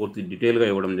కూడా పూర్తి డీటెయిల్‌గా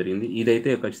ఇవ్వడం జరిగింది. ఇదైతే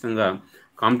ఖచ్చితంగా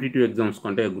కాంపిటీటివ్ ఎగ్జామ్స్‌కు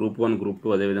అంటే గ్రూప్ 1, గ్రూప్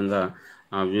 2 అదేవిధంగా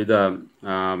వివిధ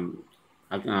ఆహ్,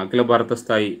 అఖిల భారత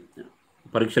స్థాయి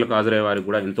పరీక్షలకు హాజరయ్యే వారికి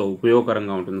కూడా ఎంతో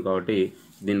ఉపయోగకరంగా ఉంటుంది కాబట్టి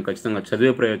దీన్ని ఖచ్చితంగా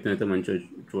చదివే ప్రయత్నం అయితే మంచిగా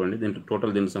చూడండి.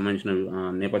 దీనికి సంబంధించిన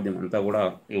నేపథ్యం అంతా కూడా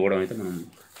ఇవ్వడం అయితే మనం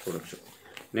చూడొచ్చు.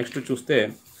 నెక్స్ట్ చూస్తే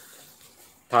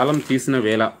తాళం తీసిన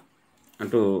వేళ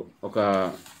అంటూ ఒక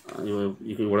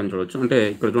ఇవ్వడం చూడవచ్చు. అంటే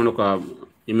ఇక్కడ చూడండి ఒక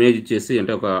ఇమేజ్ ఇచ్చేసి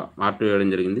అంటే ఒక ఆర్ట్ వేయడం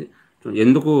జరిగింది.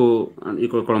 ఎందుకు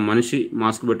ఇక్కడ మనిషి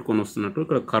మాస్క్ పెట్టుకొని వస్తున్నట్టు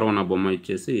ఇక్కడ కరోనా బొమ్మ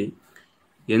ఇచ్చేసి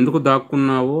ఎందుకు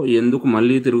దాక్కున్నావో ఎందుకు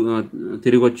మళ్ళీ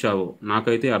తిరిగొచ్చావో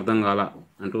నాకైతే అర్థం కాల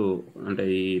అంటూ అంటే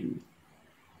ఈ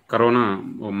కరోనా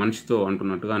మనిషితో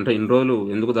అంటున్నట్టుగా అంటే ఇన్ని రోజులు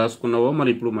ఎందుకు దాచుకున్నావో మరి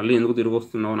ఇప్పుడు మళ్ళీ ఎందుకు తిరిగి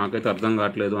వస్తున్నావో నాకైతే అర్థం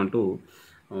కావట్లేదు అంటూ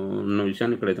ఉన్న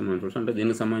విషయాన్ని ఇక్కడైతే మనం చూస్తాం. అంటే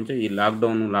దీనికి సంబంధించి ఈ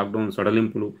లాక్డౌన్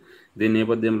సడలింపులు దీని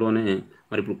నేపథ్యంలోనే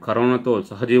మరి ఇప్పుడు కరోనాతో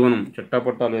సహజీవనం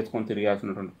చట్టాపట్టాలు వేసుకొని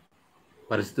తిరిగాల్సినటువంటి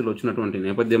పరిస్థితులు వచ్చినటువంటి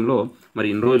నేపథ్యంలో మరి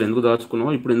ఇన్ని రోజులు ఎందుకు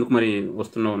దాచుకున్నావో ఇప్పుడు ఎందుకు మరి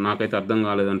వస్తున్నావో నాకైతే అర్థం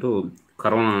కాలేదంటూ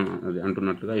కరోనా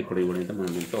అంటున్నట్టుగా ఇక్కడ ఇవ్వడైతే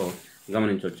మనం దీంట్లో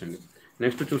గమనించవచ్చండి.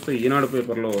 నెక్స్ట్ చూస్తే ఈనాడు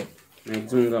పేపర్లో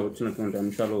మ్యాక్సిమంగా వచ్చినటువంటి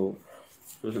అంశాలు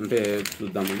చూస్తుంటే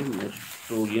చూద్దామండి.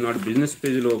 నెక్స్ట్ ఈనాడు బిజినెస్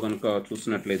పేజీలో కనుక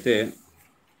చూసినట్లయితే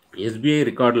ఎస్బీఐ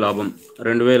రికార్డు లాభం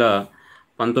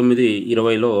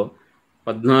 2019-20లో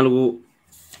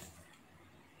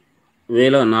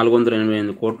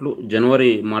 14,488 కోట్లు,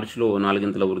 జనవరి మార్చిలో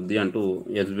 4 వృద్ధి అంటూ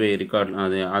ఎస్బీఐ రికార్డు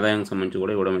ఆదాయానికి సంబంధించి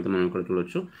కూడా ఇవ్వడం అయితే మనం ఇక్కడ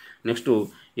చూడవచ్చు. నెక్స్ట్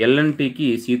ఎల్ఎన్టీకి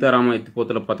సీతారామ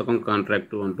ఎత్తిపోతల పథకం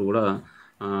కాంట్రాక్టు అంటూ కూడా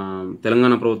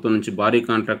తెలంగాణ ప్రభుత్వం నుంచి భారీ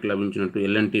కాంట్రాక్ట్ లభించినట్టు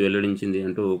ఎల్ఎన్టీ వెల్లడించింది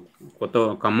అంటూ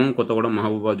ఖమ్మం, కొత్తగూడెం,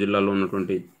 మహబూబాబాద్ జిల్లాలో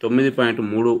ఉన్నటువంటి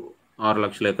 9.36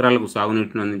 లక్షల ఎకరాలకు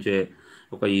సాగునీటిని అందించే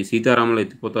ఒక ఈ సీతారాముల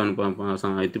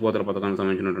ఎత్తిపోతల పథకానికి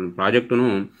సంబంధించినటువంటి ప్రాజెక్టును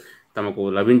తమకు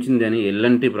లభించింది అని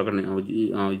ఎల్ఎన్టీ ప్రకటన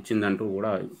ఇచ్చిందంటూ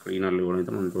కూడా ఇక్కడ ఈనాడులో కూడా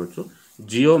అయితే మనం చూడవచ్చు.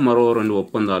 జియో మరో 2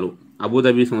 ఒప్పందాలు,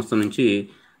 అబుదాబి సంస్థ నుంచి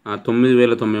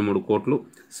 9,093 కోట్లు,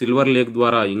 సిల్వర్ లేక్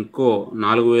ద్వారా ఇంకో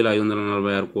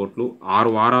 4,546 కోట్లు, 6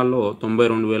 వారాల్లో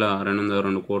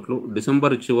 92,202 కోట్లు,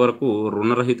 డిసెంబర్ చివరకు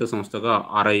రుణరహిత సంస్థగా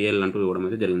RIL అంటూ ఇవ్వడం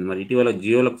అయితే జరిగింది. మరి ఇటీవల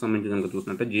జియోలకు సంబంధించి కనుక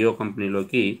చూసినట్టే జియో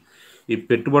కంపెనీలోకి ఈ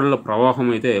పెట్టుబడుల ప్రవాహం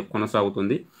అయితే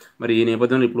కొనసాగుతుంది. మరి ఈ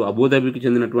నేపథ్యంలో ఇప్పుడు అబుదాబికి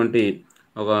చెందినటువంటి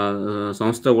ఒక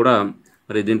సంస్థ కూడా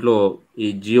మరి దీంట్లో ఈ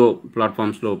జియో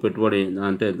ప్లాట్ఫామ్స్లో పెట్టుబడి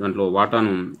అంటే దాంట్లో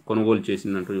వాటాను కొనుగోలు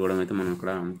చేసిందంటూ ఇవ్వడం అయితే మనం ఇక్కడ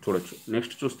చూడొచ్చు.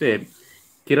 నెక్స్ట్ చూస్తే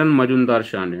కిరణ్ మజుందార్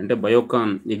షా అంటే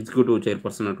బయోకాన్ ఎగ్జిక్యూటివ్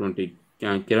చైర్పర్సన్ అటువంటి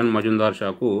కిరణ్ మజుందార్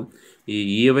షాకు ఈ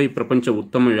EY ప్రపంచ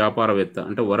ఉత్తమ వ్యాపారవేత్త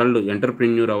అంటే వరల్డ్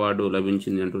ఎంటర్ప్రెన్యూర్ అవార్డు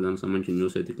లభించింది అంటూ దానికి సంబంధించిన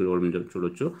న్యూస్ అయితే ఇక్కడ ఇవ్వడం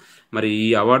చూడొచ్చు. మరి ఈ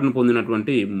అవార్డును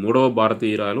పొందినటువంటి 3వ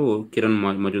భారతీయురాలు కిరణ్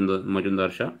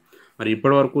మజుందార్ షా. మరి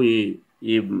ఇప్పటివరకు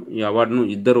ఈ అవార్డును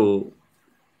ఇద్దరు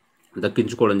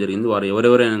దక్కించుకోవడం జరిగింది. వారు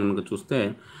ఎవరెవరైనా కనుక చూస్తే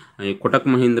కోటక్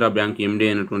మహీంద్రా బ్యాంక్ MD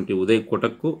అయినటువంటి ఉదయ్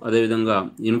కోటక్కు, అదేవిధంగా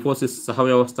ఇన్ఫోసిస్ సహ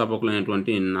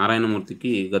వ్యవస్థాపకులైనటువంటి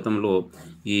నారాయణమూర్తికి గతంలో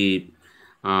ఈ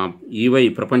EY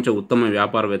ప్రపంచ ఉత్తమ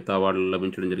వ్యాపారవేత్త అవార్డు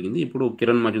లభించడం జరిగింది. ఇప్పుడు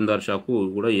కిరణ్ మజుందార్ షాకు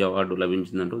కూడా ఈ అవార్డు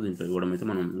లభించిందంటూ దీంట్లో ఇవ్వడం అయితే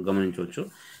మనం గమనించవచ్చు.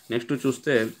 నెక్స్ట్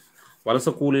చూస్తే వలస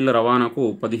కూలీల రవాణాకు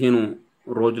 15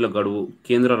 రోజుల గడువు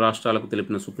కేంద్ర రాష్ట్రాలకు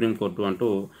తెలిపిన సుప్రీంకోర్టు అంటూ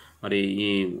మరి ఈ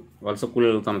వలస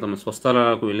కూలీలు తమ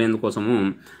స్వస్థలాలకు వెళ్లేందుకోసము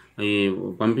ఈ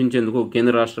పంపించేందుకు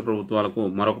కేంద్ర రాష్ట్ర ప్రభుత్వాలకు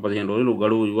మరొక 15 రోజులు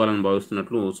గడువు ఇవ్వాలని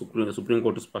భావిస్తున్నట్లు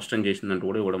సుప్రీంకోర్టు స్పష్టం చేసిందంటూ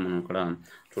కూడా ఇవ్వడం మనం ఇక్కడ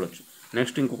చూడొచ్చు.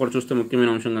 నెక్స్ట్ ఇంకొకటి చూస్తే ముఖ్యమైన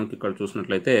అంశం కనుక ఇక్కడ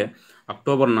చూసినట్లయితే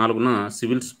అక్టోబర్ 4న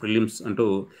సివిల్స్ ప్రిలిమ్స్ అంటూ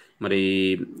మరి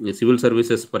సివిల్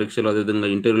సర్వీసెస్ పరీక్షలు అదేవిధంగా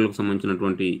ఇంటర్వ్యూలకు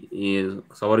సంబంధించినటువంటి ఈ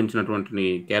సవరించినటువంటి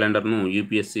క్యాలెండర్ను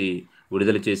UPSC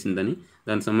విడుదల చేసిందని,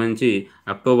 దానికి సంబంధించి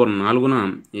అక్టోబర్ 4న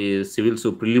ఈ సివిల్స్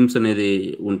ప్రిలిమ్స్ అనేది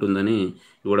ఉంటుందని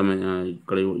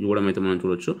ఇవ్వడం అయితే మనం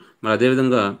చూడవచ్చు. మరి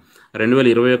అదేవిధంగా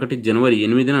 2021 జనవరి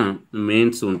 8న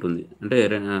మెయిన్స్ ఉంటుంది. అంటే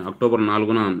అక్టోబర్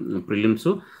 4న ప్రిలిమ్స్,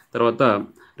 తర్వాత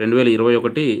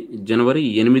 2021 జనవరి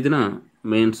 8న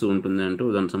మెయిన్స్ ఉంటుంది అంటూ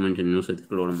దానికి సంబంధించిన న్యూస్ అయితే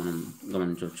ఇక్కడ కూడా మనం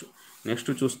గమనించవచ్చు.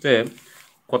 నెక్స్ట్ చూస్తే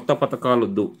కొత్త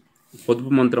పథకాలొద్దు,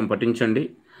 పొదుపు మంత్రం పఠించండి,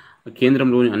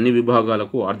 కేంద్రంలోని అన్ని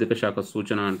విభాగాలకు ఆర్థిక శాఖ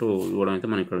సూచన అంటూ ఇవ్వడం అయితే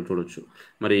మనం ఇక్కడ చూడొచ్చు.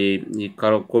 మరి ఈ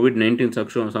COVID-19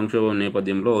 సంక్షోభం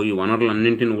నేపథ్యంలో ఈ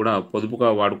వనరులన్నింటిని కూడా పొదుపుగా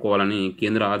వాడుకోవాలని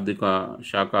కేంద్ర ఆర్థిక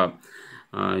శాఖ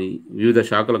వివిధ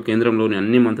శాఖల కేంద్రంలోని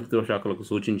అన్ని మంత్రిత్వ శాఖలకు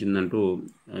సూచించిందంటూ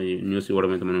ఈ న్యూస్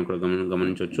ఇవ్వడం అయితే మనం ఇక్కడ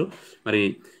గమనించవచ్చు. మరి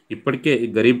ఇప్పటికే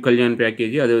గరీబ్ కళ్యాణ్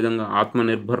ప్యాకేజీ అదేవిధంగా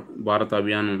ఆత్మనిర్భర్ భారత్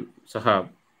అభియాన్ సహా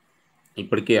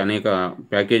ఇప్పటికే అనేక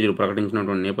ప్యాకేజీలు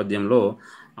ప్రకటించినటువంటి నేపథ్యంలో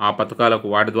ఆ పథకాలకు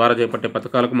వాటి ద్వారా చేపట్టే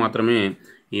పథకాలకు మాత్రమే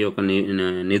ఈ యొక్క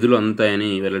నిధులు అందుతాయని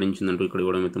వెల్లడించిందంటూ ఇక్కడ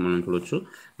ఇవ్వడం అయితే మనం చూడొచ్చు.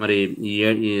 మరి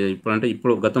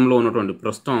ఇప్పుడు గతంలో ఉన్నటువంటి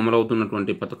ప్రస్తుతం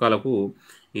అమలవుతున్నటువంటి పథకాలకు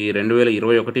ఈ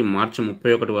 2021 మార్చి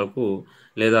 31 వరకు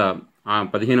లేదా ఆ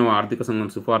 15వ ఆర్థిక సంఘం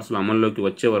సిఫార్సులు అమల్లోకి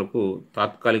వచ్చే వరకు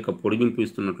తాత్కాలిక పొడిగింపు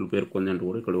ఇస్తున్నట్లు పేర్కొంది అంటూ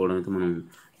కూడా ఇక్కడ ఇవ్వడం అయితే మనం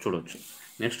చూడవచ్చు.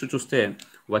 నెక్స్ట్ చూస్తే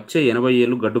వచ్చే 80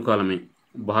 ఏళ్ళు గడ్డు కాలమే,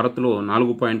 భారత్లో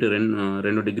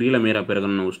 4.2 డిగ్రీల మేర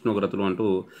పెరగనున్న ఉష్ణోగ్రతలు అంటూ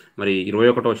మరి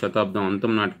 21వ శతాబ్దం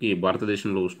అంతం నాటికి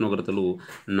భారతదేశంలో ఉష్ణోగ్రతలు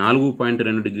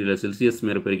 4.2 డిగ్రీల సెల్సియస్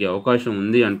మేర పెరిగే అవకాశం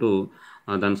ఉంది అంటూ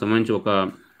దానికి సంబంధించి ఒక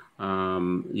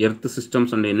ఎర్త్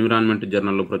సిస్టమ్స్ అండ్ ఎన్విరాన్మెంట్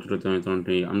జర్నల్లో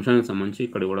ప్రచురితమైనటువంటి అంశానికి సంబంధించి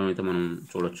ఇక్కడ ఇవ్వడం అయితే మనం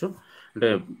చూడొచ్చు. అంటే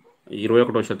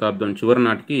 21వ శతాబ్దం చివరి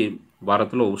నాటికి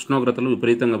భారత్లో ఉష్ణోగ్రతలు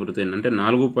విపరీతంగా పెరుగుతాయి, అంటే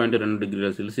 4.2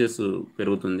 డిగ్రీల సెల్సియస్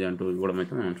పెరుగుతుంది అంటూ ఇవ్వడం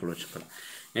అయితే మనం చూడొచ్చు ఇక్కడ.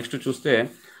 నెక్స్ట్ చూస్తే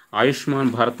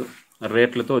ఆయుష్మాన్ భారత్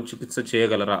రేట్లతో చికిత్స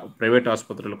చేయగలరా ప్రైవేట్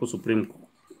ఆసుపత్రులకు సుప్రీం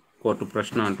కోర్టు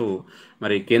ప్రశ్న అంటూ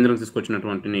మరి కేంద్రం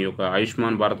తీసుకొచ్చినటువంటి ఈ యొక్క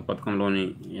ఆయుష్మాన్ భారత్ పథకంలోని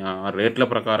రేట్ల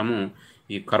ప్రకారము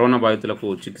ఈ కరోనా బాధితులకు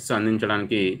చికిత్స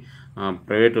అందించడానికి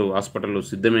ప్రైవేటు హాస్పిటళ్ళు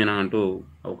సిద్ధమేనా అంటూ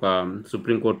ఒక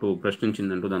సుప్రీంకోర్టు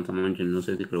ప్రశ్నించిందంటూ దానికి సంబంధించిన న్యూస్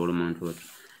అయితే ఇక్కడ కూడా మనం చూడవచ్చు.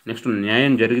 నెక్స్ట్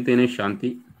న్యాయం జరిగితేనే శాంతి,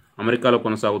 అమెరికాలో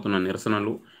కొనసాగుతున్న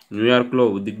నిరసనలు, న్యూయార్క్లో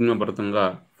ఉద్విగ్నభరితంగా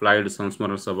ఫ్లాయిడ్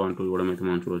సంస్మరణ సభ అంటూ ఇవ్వడం అయితే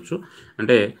మనం చూడవచ్చు.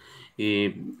 అంటే ఈ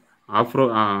ఆఫ్రో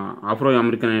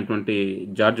అమెరికన్ అనేటువంటి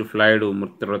జార్జ్ ఫ్లాయిడ్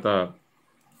మృతి తర్వాత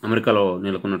అమెరికాలో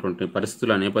నెలకొన్నటువంటి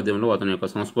పరిస్థితుల నేపథ్యంలో అతని యొక్క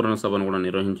సంస్మరణ సభను కూడా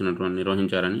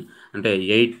నిర్వహించారని, అంటే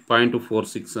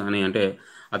 8.46 అని, అంటే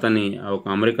అతన్ని ఒక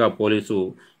అమెరికా పోలీసు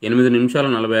 8 నిమిషాల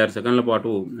 46 సెకండ్ల పాటు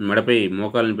మెడపై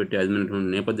మోకాలను పెట్టి అదిమినటువంటి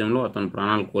నేపథ్యంలో అతను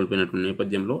ప్రాణాలు కోల్పోయినటువంటి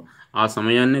నేపథ్యంలో ఆ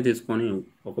సమయాన్నే తీసుకొని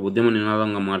ఒక ఉద్యమ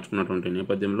నినాదంగా మార్చుకున్నటువంటి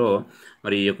నేపథ్యంలో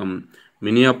మరి ఈ యొక్క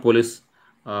మినియాపోలిస్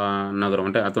నగరం,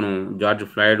 అంటే అతను జార్జ్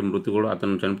ఫ్లాయిడ్ మృతి కూడా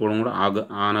అతను చనిపోవడం కూడా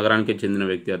ఆ నగరానికే చెందిన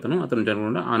వ్యక్తి, అతను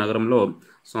చనిపోవడం ఆ నగరంలో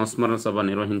సంస్మరణ సభ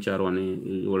నిర్వహించారు అని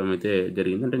ఇవ్వడం అయితే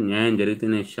జరిగింది. అంటే న్యాయం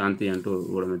జరిగితేనే శాంతి అంటూ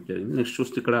ఇవ్వడం అయితే జరిగింది. నెక్స్ట్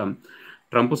చూస్తే ఇక్కడ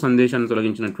ట్రంప్ సందేశాన్ని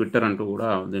తొలగించిన ట్విట్టర్ అంటూ కూడా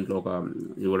దీంట్లో ఒక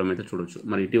ఇవ్వడం అయితే చూడొచ్చు.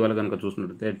 మరి ఇటీవల కనుక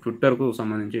చూసినట్లయితే ట్విట్టర్కు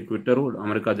సంబంధించి ట్విట్టర్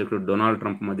అమెరికా అధ్యక్షుడు డొనాల్డ్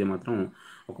ట్రంప్ మధ్య మాత్రం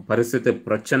ఒక పరిస్థితి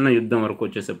ప్రచ్ఛన్న యుద్ధం వరకు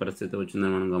వచ్చేసే పరిస్థితి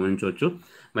వచ్చిందని మనం గమనించవచ్చు.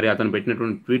 మరి అతను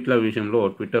పెట్టినటువంటి ట్వీట్ల విషయంలో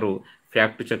ట్విట్టరు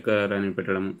ఫ్యాక్ట్ చెక్కర్ అని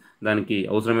పెట్టడం, దానికి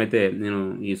అవసరమైతే నేను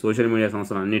ఈ సోషల్ మీడియా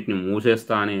సంస్థలు అన్నింటినీ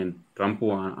మూసేస్తా అని ట్రంప్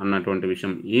అన్నటువంటి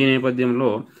విషయం. ఈ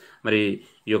నేపథ్యంలో మరి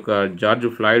ఈ యొక్క జార్జ్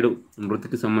ఫ్లాయిడ్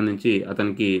మృతికి సంబంధించి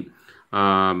అతనికి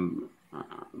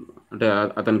అంటే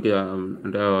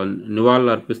నివాళులు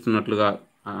అర్పిస్తున్నట్లుగా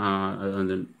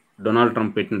డొనాల్డ్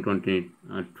ట్రంప్ పెట్టినటువంటి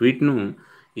ట్వీట్ను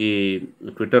ఈ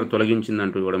ట్విట్టర్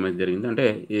తొలగించిందంటూ ఇవ్వడం అయితే జరిగింది. అంటే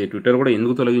ఈ ట్విట్టర్ కూడా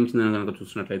ఎందుకు తొలగించిందని కనుక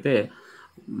చూసినట్లయితే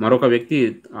మరొక వ్యక్తి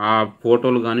ఆ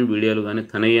ఫోటోలు కానీ వీడియోలు కానీ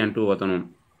తనయ్యి అంటూ అతను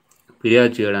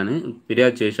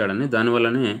ఫిర్యాదు చేశాడని,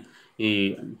 దానివల్లనే ఈ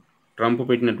ట్రంప్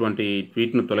పెట్టినటువంటి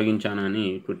ట్వీట్ను తొలగించానని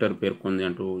ట్విట్టర్ పేర్కొంది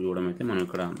అంటూ ఇవ్వడం అయితే మనం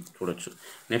ఇక్కడ చూడొచ్చు.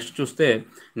 నెక్స్ట్ చూస్తే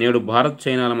నేడు భారత్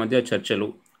చైనాల మధ్య చర్చలు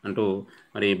అంటూ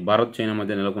మరి భారత్ చైనా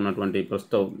మధ్య నెలకొన్నటువంటి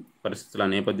ప్రస్తుత పరిస్థితుల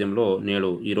నేపథ్యంలో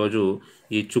ఈరోజు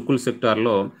ఈ చుక్కుల్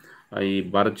సెక్టార్లో ఈ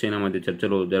భారత్ చైనా మధ్య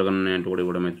చర్చలు జరగనున్నాయంటూ కూడా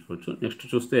ఇవ్వడం అయితే చూడొచ్చు. నెక్స్ట్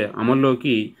చూస్తే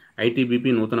అమల్లోకి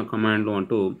ఐటీబీపీ నూతన కమాండ్లు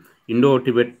అంటూ ఇండో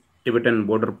టిబెటన్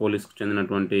బోర్డర్ పోలీస్కు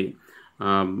చెందినటువంటి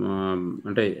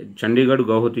అంటే చండీగఢ్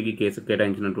గౌహతికి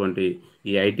కేటాయించినటువంటి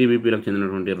ఈ ఐటీబీపీలకు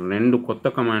చెందినటువంటి 2 కొత్త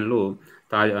కమాండ్లు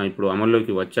ఇప్పుడు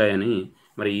అమల్లోకి వచ్చాయని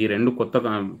మరి ఈ 2 కొత్త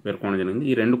పేర్కొనడం జరిగింది.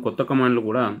 ఈ 2 కొత్త కమాండ్లు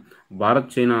కూడా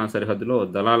భారత్ చైనా సరిహద్దులో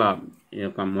దళాల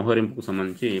యొక్క మోహరింపుకు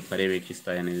సంబంధించి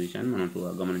పర్యవేక్షిస్తాయనే విషయాన్ని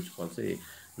మనం గమనించుకోవాల్సి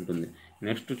ఉంటుంది.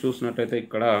 నెక్స్ట్ చూసినట్లయితే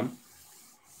ఇక్కడ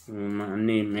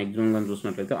అన్ని మ్యాక్సిమంగా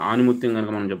చూసినట్లయితే ఆనిముత్యం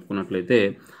కనుక మనం చెప్పుకున్నట్లయితే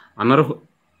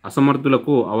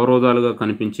అసమర్థులకు అవరోధాలుగా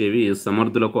కనిపించేవి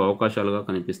సమర్థులకు అవకాశాలుగా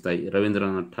కనిపిస్తాయి,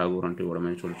 రవీంద్రనాథ్ ఠాగూర్ అంటూ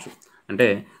ఇవ్వడం చూడొచ్చు. అంటే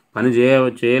పని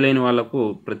చేయలేని వాళ్ళకు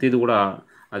ప్రతిదీ కూడా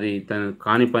అది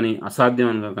కాని పని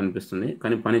అసాధ్యంగా కనిపిస్తుంది,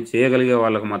 కానీ పని చేయగలిగే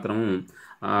వాళ్ళకు మాత్రము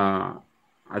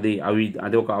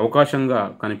అది ఒక అవకాశంగా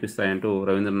కనిపిస్తాయంటూ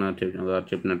రవీంద్రనాథ్ గారు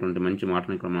చెప్పినటువంటి మంచి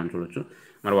మాటని ఇక్కడ మనం చూడొచ్చు.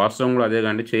 మరి వాస్తవం కూడా అదే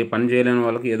కానీ పని చేయలేని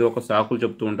వాళ్ళకి ఏదో ఒక సాకులు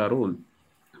చెప్తూ ఉంటారు,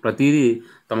 ప్రతిదీ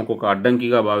తమకు ఒక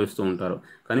అడ్డంకిగా భావిస్తూ ఉంటారు,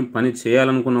 కానీ పని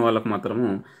చేయాలనుకున్న వాళ్ళకు మాత్రము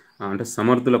అంటే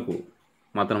సమర్థులకు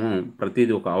మాత్రము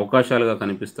ప్రతిదీ ఒక అవకాశాలుగా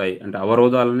కనిపిస్తాయి, అంటే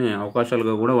అవరోధాలని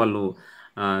అవకాశాలుగా కూడా వాళ్ళు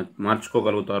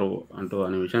మార్చుకోగలుగుతారు అంటూ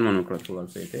అనే విషయాన్ని మనం ఇక్కడ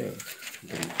చూడాల్సి అయితే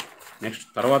ఉంటుంది. నెక్స్ట్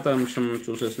తర్వాత అంశం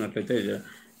చూసేసినట్లయితే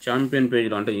ఛాంపియన్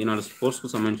పేజీలో అంటే ఈనాడు స్పోర్ట్స్కు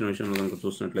సంబంధించిన విషయంలో కనుక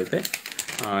చూసినట్లయితే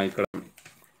ఇక్కడ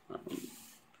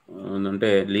అంటే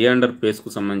లియాండర్ పేస్కు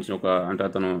సంబంధించిన అంటే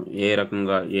అతను ఏ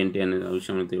రకంగా ఏంటి అనే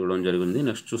విషయం అయితే ఇవ్వడం జరిగింది.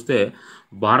 నెక్స్ట్ చూస్తే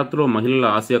భారత్లో మహిళల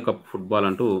ఆసియా కప్ ఫుట్బాల్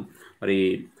అంటూ మరి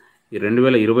ఈ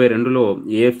 2022లో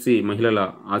ఏఎఫ్సి మహిళల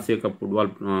ఆసియా కప్ ఫుట్బాల్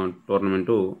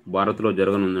టోర్నమెంటు భారత్లో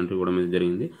జరగనుందంటూ కూడా ఇది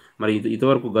జరిగింది. మరి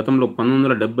ఇంతవరకు గతంలో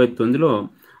 1979లో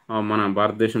మన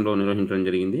భారతదేశంలో నిర్వహించడం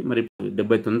జరిగింది. మరి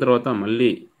 79 తర్వాత మళ్ళీ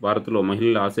భారత్లో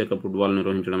మహిళల ఆసియా కప్ ఫుట్బాల్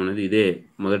నిర్వహించడం అనేది ఇదే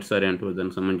మొదటిసారి అంటూ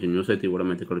దానికి సంబంధించిన న్యూస్ అయితే ఇవ్వడం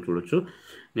అయితే ఇక్కడ చూడొచ్చు.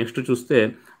 నెక్స్ట్ చూస్తే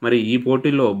మరి ఈ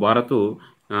పోటీల్లో భారత్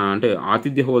అంటే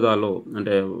ఆతిథ్య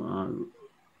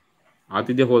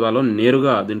హోదాలో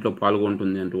నేరుగా దీంట్లో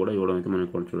పాల్గొంటుంది అంటూ కూడా ఇవ్వడం అయితే మనం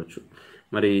ఇక్కడ చూడొచ్చు.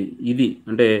 మరి ఇది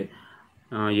అంటే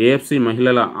ఏఎఫ్సి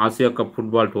మహిళల ఆసియా కప్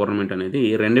ఫుట్బాల్ టోర్నమెంట్ అనేది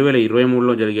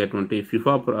 2023లో జరిగేటువంటి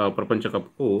ఫిఫా ప్రపంచ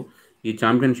కప్కు ఈ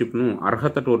ఛాంపియన్షిప్ను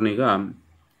అర్హత టోర్నీగా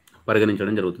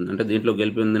పరిగణించడం జరుగుతుంది. అంటే దీంట్లో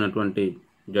గెలిపొందినటువంటి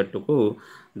జట్టుకు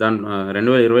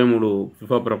 2023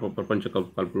 ఫిఫా ప్రపంచ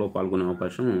కప్లో పాల్గొనే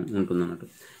అవకాశం ఉంటుందన్నట్టు.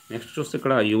 నెక్స్ట్ చూస్తే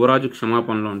ఇక్కడ యువరాజు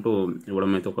క్షమాపణలు అంటూ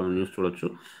ఇవ్వడం అయితే ఒక న్యూస్ చూడొచ్చు.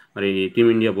 మరి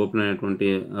టీమిండియా ఓపెనర్ అయినటువంటి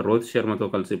రోహిత్ శర్మతో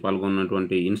కలిసి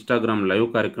పాల్గొన్నటువంటి ఇన్స్టాగ్రామ్ లైవ్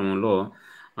కార్యక్రమంలో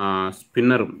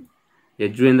స్పిన్నర్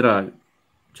యజ్వేంద్ర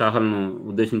చాహల్ను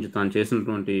ఉద్దేశించి తాను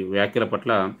చేసినటువంటి వ్యాఖ్యల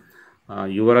పట్ల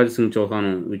యువరాజ్ సింగ్ చౌహాన్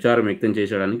విచారం వ్యక్తం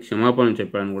చేసేయడానికి క్షమాపణలు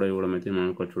చెప్పాడని కూడా ఇవ్వడం అయితే మనం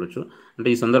ఇక్కడ చూడొచ్చు. అంటే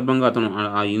ఈ సందర్భంగా అతను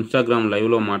ఆ ఇన్స్టాగ్రామ్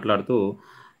లైవ్లో మాట్లాడుతూ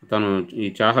తను ఈ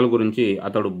చాహల్ గురించి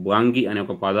అతడు బాంగి అనే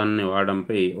ఒక పదాన్ని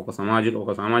వాడడంపై ఒక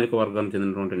సామాజిక వర్గానికి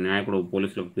చెందినటువంటి నాయకుడు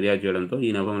పోలీసులకు ఫిర్యాదు చేయడంతో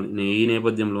ఈ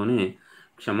నేపథ్యంలోనే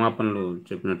క్షమాపణలు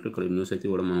చెప్పినట్లు ఇక్కడ న్యూస్ అయితే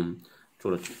కూడా మనం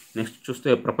చూడొచ్చు. నెక్స్ట్ చూస్తే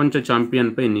ప్రపంచ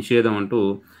ఛాంపియన్పై నిషేధం అంటూ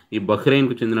ఈ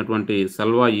బహ్రెయిన్కు చెందినటువంటి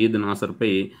సల్వా ఈద్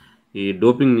నాసర్పై ఈ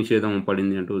డోపింగ్ నిషేధం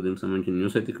పడింది అంటూ దీనికి సంబంధించిన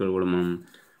న్యూస్ అయితే ఇక్కడ కూడా మనం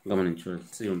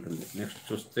గమనించాల్సి ఉంటుంది. నెక్స్ట్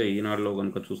చూస్తే ఈనాడులో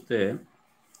కనుక చూస్తే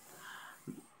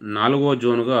 4వ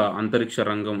జోన్గా అంతరిక్ష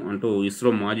రంగం అంటూ ఇస్రో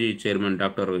మాజీ chairman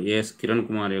doctor as Kiran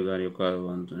Kumar గారి యొక్క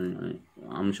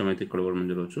అంశం అయితే ఇక్కడ కూడా మనం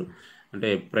చూడవచ్చు. అంటే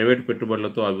ప్రైవేట్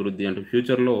పెట్టుబడులతో అభివృద్ధి అంటే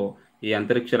ఫ్యూచర్లో ఈ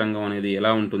అంతరిక్ష రంగం అనేది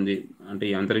ఎలా ఉంటుంది, అంటే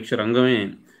ఈ అంతరిక్ష రంగమే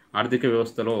ఆర్థిక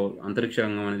వ్యవస్థలో అంతరిక్ష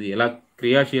రంగం అనేది ఎలా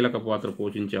క్రియాశీలక పాత్ర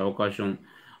పోషించే అవకాశం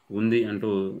ఉంది అంటూ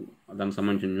దానికి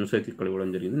సంబంధించిన న్యూస్ అయితే ఇక్కడ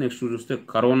ఇవ్వడం జరిగింది. నెక్స్ట్ చూస్తే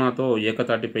కరోనాతో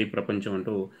ఏకతాటిపై ప్రపంచం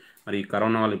అంటూ మరి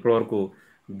కరోనా వల్ల ఇప్పటివరకు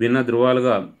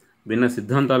భిన్న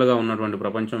సిద్ధాంతాలుగా ఉన్నటువంటి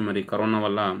ప్రపంచం మరి కరోనా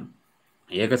వల్ల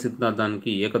ఏక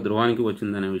సిద్ధాంతానికి ఏక ధ్రువానికి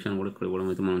వచ్చిందనే విషయం కూడా ఇక్కడ ఇవ్వడం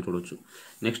అయితే మనం చూడవచ్చు.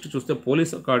 నెక్స్ట్ చూస్తే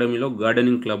పోలీస్ అకాడమీలో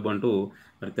గార్డెనింగ్ క్లబ్ అంటూ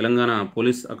మరి తెలంగాణ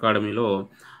పోలీస్ అకాడమీలో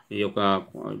ఈ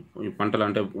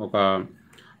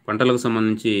పంటలకు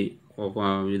సంబంధించి ఒక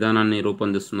విధానాన్ని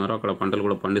రూపొందిస్తున్నారు, అక్కడ పంటలు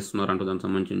కూడా పండిస్తున్నారు అంటూ దానికి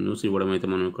సంబంధించిన న్యూస్ ఇవ్వడం అయితే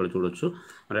మనం ఇక్కడ చూడొచ్చు.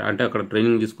 మరి అంటే అక్కడ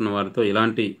ట్రైనింగ్ తీసుకున్న వారితో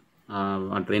ఎలాంటి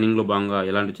ఆ ట్రైనింగ్లో భాగంగా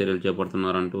ఎలాంటి చర్యలు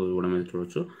చేపడుతున్నారు అంటూ ఇవ్వడం అయితే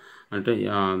చూడొచ్చు. అంటే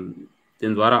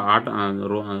దీని ద్వారా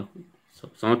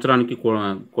సంవత్సరానికి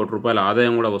 ₹1,00,00,000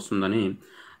 ఆదాయం కూడా వస్తుందని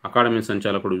అకాడమీ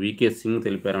సంచాలకుడు వికే సింగ్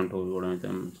తెలిపారంటూ ఇవ్వడం అయితే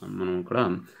మనం ఇక్కడ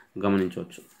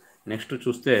గమనించవచ్చు. నెక్స్ట్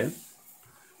చూస్తే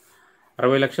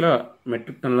 60 లక్షల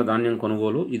మెట్రిక్ టన్నుల ధాన్యం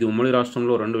కొనుగోలు, ఇది ఉమ్మడి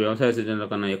రాష్ట్రంలో 2 వ్యవసాయ సీజన్ల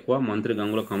కన్నా ఎక్కువ, మంత్రి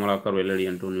గంగుల కమలాకర్ వెల్లడి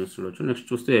అంటూ న్యూస్ చూడవచ్చు. నెక్స్ట్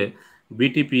చూస్తే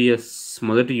బీటీపీఎస్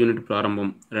మొదటి యూనిట్ ప్రారంభం,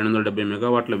 270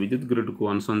 మెగావాట్ల విద్యుత్ గ్రిడ్కు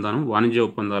అనుసంధానం, వాణిజ్య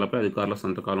ఒప్పందాలపై అధికారుల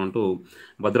సంతకాలు అంటూ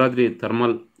భద్రాద్రి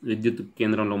థర్మల్ విద్యుత్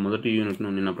కేంద్రంలో మొదటి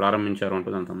యూనిట్ను నిన్న ప్రారంభించారు అంటూ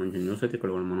దానికి సంబంధించిన న్యూస్ అయితే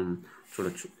ఇక్కడ మనం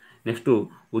చూడొచ్చు. నెక్స్ట్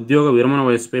ఉద్యోగ విరమణ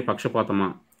వయసుపై పక్షపాతమా,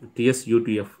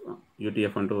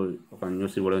 యూటీఎఫ్ అంటూ ఒక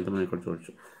న్యూస్ ఇవ్వడం అయితే మనం ఇక్కడ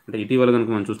చూడొచ్చు. అంటే ఇటీవల కనుక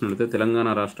మనం చూసినట్లయితే తెలంగాణ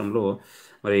రాష్ట్రంలో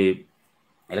మరి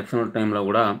ఎలక్షన్ టైంలో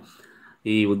కూడా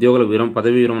ఈ ఉద్యోగుల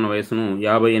పదవీ విరమణ వయసును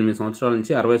 58 సంవత్సరాల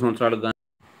నుంచి 60 సంవత్సరాలకు కానీ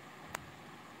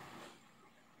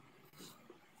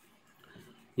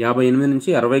 58 నుంచి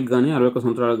 60కి కానీ 61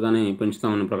 సంవత్సరాలకు కానీ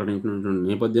పెంచుతామని ప్రకటించినటువంటి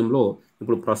నేపథ్యంలో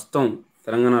ఇప్పుడు ప్రస్తుతం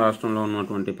తెలంగాణ రాష్ట్రంలో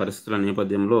ఉన్నటువంటి పరిస్థితుల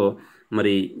నేపథ్యంలో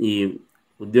మరి ఈ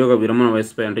ఉద్యోగ విరమణ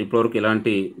వయసుపై అంటే ఇప్పటివరకు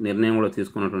ఎలాంటి నిర్ణయం కూడా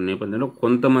తీసుకున్నటువంటి నేపథ్యంలో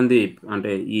కొంతమంది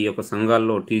అంటే ఈ యొక్క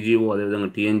సంఘాల్లో టీజీఓ అదేవిధంగా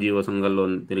టీఎన్జీఓ సంఘాల్లో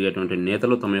తిరిగేటువంటి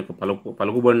నేతలు తమ యొక్క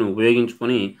పలుకుబడిని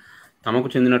ఉపయోగించుకొని తమకు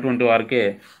చెందినటువంటి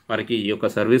వారికి ఈ యొక్క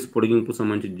సర్వీస్ పొడిగింపు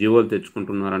సంబంధించి జీవోలు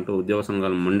తెచ్చుకుంటున్నారంటూ ఉద్యోగ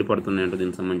సంఘాలు మండిపడుతున్నాయంటూ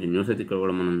దీనికి సంబంధించిన న్యూస్ అయితే ఇక్కడ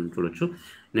కూడా మనం చూడొచ్చు.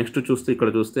 నెక్స్ట్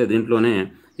చూస్తే దీంట్లోనే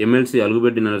ఎమ్మెల్సీ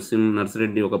అలుగుబెడ్డి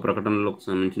నర్సిరెడ్డి ఒక ప్రకటనలో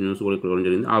సంబంధించిన న్యూస్ కూడా ఇక్కడ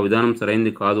జరిగింది. ఆ విధానం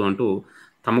సరైంది కాదు అంటూ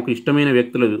తమకు ఇష్టమైన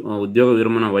వ్యక్తుల ఉద్యోగ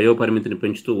విరమణ వయోపరిమితిని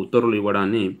పెంచుతూ ఉత్తర్వులు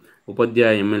ఇవ్వడాన్ని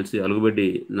ఉపాధ్యాయ ఎమ్మెల్సీ అలుగుబెడ్డి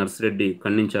నర్సిరెడ్డి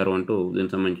ఖండించారు అంటూ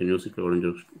దీనికి సంబంధించిన న్యూస్ ఇక్కడ కూడా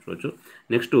చూడవచ్చు.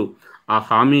 నెక్స్ట్ ఆ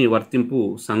హామీ వర్తింపు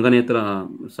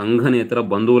సంఘనేతర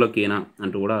బంధువులకేనా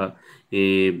అంటూ కూడా ఈ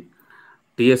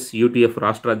యూటీఎఫ్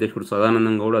రాష్ట్ర అధ్యక్షుడు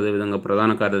సదానందం గౌడ్ అదేవిధంగా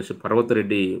ప్రధాన కార్యదర్శి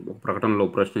పర్వతరెడ్డి ప్రకటనలో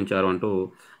ప్రశ్నించారు అంటూ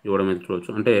ఇవ్వడం అయితే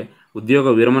చూడవచ్చు. అంటే ఉద్యోగ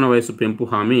విరమణ వయసు పెంపు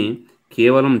హామీ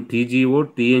కేవలం టీజీఓ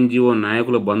టీఎన్జిఓ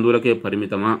నాయకుల బంధువులకే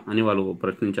పరిమితమా అని వాళ్ళు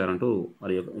ప్రశ్నించారంటూ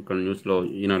మరి ఇక్కడ న్యూస్లో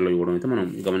ఈనాడులో ఇవ్వడం అయితే మనం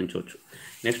గమనించవచ్చు.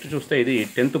 నెక్స్ట్ చూస్తే ఇది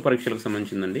 10th పరీక్షలకు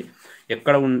సంబంధించిందండి.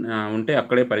 ఎక్కడ ఉంటే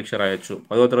అక్కడే పరీక్ష రాయొచ్చు.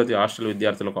 10వ తరగతి హాస్టల్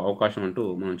విద్యార్థులకు అవకాశం అంటూ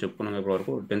మనం చెప్పుకున్నాం.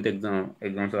 ఇప్పటివరకు 10th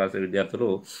ఎగ్జామ్స్ రాసే విద్యార్థులు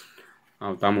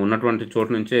తాము ఉన్నటువంటి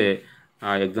చోటు నుంచే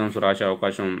ఆ ఎగ్జామ్స్ రాసే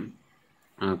అవకాశం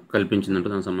కల్పించిందంటూ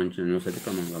దానికి సంబంధించిన న్యూస్ అయితే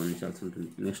మనం గమనించాల్సి ఉంటుంది.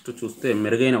 నెక్స్ట్ చూస్తే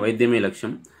మెరుగైన వైద్యమే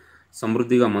లక్ష్యం,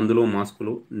 సమృద్ధిగా మందులు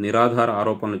మాస్కులు, నిరాధార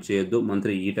ఆరోపణలు చేయొద్దు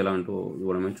మంత్రి ఈటెల అంటూ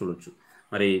ఇవ్వడమే చూడొచ్చు.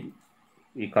 మరి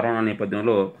ఈ కరోనా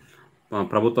నేపథ్యంలో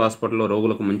ప్రభుత్వ హాస్పిటల్లో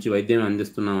రోగులకు మంచి వైద్యం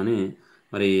అందిస్తున్నామని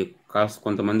మరి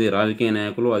కొంతమంది రాజకీయ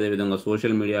నాయకులు అదేవిధంగా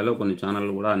సోషల్ మీడియాలో కొన్ని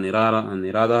ఛానళ్ళు కూడా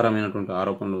నిరాధారమైనటువంటి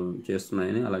ఆరోపణలు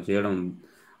చేస్తున్నాయని, అలా చేయడం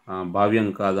భావ్యం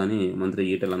కాదని మంత్రి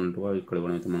ఈటెల అన్నట్టుగా ఇక్కడ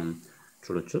ఇవ్వడమైతే మనం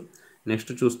చూడొచ్చు.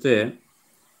 నెక్స్ట్ చూస్తే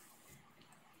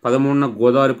 13న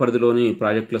గోదావరి పరిధిలోని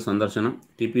ప్రాజెక్టుల సందర్శన,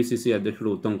 టీపీసీసీ అధ్యక్షుడు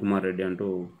ఉత్తమ్ కుమార్ రెడ్డి అంటూ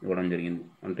ఇవ్వడం జరిగింది.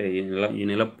 అంటే ఈ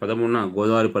నెల 13న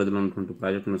గోదావరి పరిధిలో ఉన్నటువంటి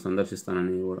ప్రాజెక్టులను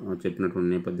సందర్శిస్తానని చెప్పినటువంటి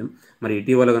నేపథ్యం. మరి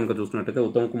ఇటీవల కనుక చూసినట్టయితే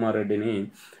ఉత్తమ్ కుమార్ రెడ్డిని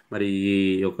మరి ఈ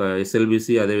యొక్క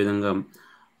ఎస్ఎల్బీసీ అదేవిధంగా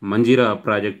మంజీరా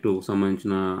ప్రాజెక్టు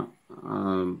సంబంధించిన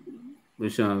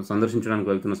సందర్శించడానికి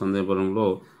వెళ్తున్న సందర్భంలో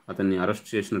అతన్ని అరెస్ట్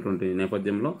చేసినటువంటి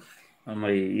నేపథ్యంలో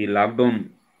మరి ఈ లాక్డౌన్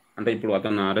అంటే ఇప్పుడు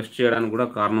అతన్ని అరెస్ట్ చేయడానికి కూడా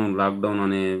కారణం లాక్డౌన్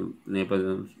అనే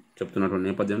చెప్తున్నటువంటి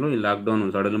నేపథ్యంలో ఈ లాక్డౌన్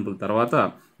సడలింపుల తర్వాత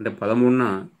అంటే 13న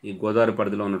ఈ గోదావరి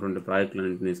పరిధిలో ఉన్నటువంటి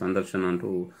ప్రాజెక్టులన్నింటినీ సందర్శన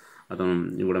అంటూ అతను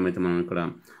ఇవ్వడం అయితే మనం ఇక్కడ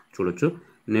చూడొచ్చు.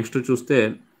 నెక్స్ట్ చూస్తే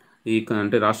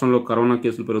అంటే రాష్ట్రంలో కరోనా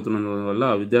కేసులు పెరుగుతున్న వల్ల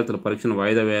విద్యార్థుల పరీక్షను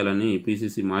వాయిదా వేయాలని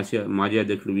పీసీసీ మాజీ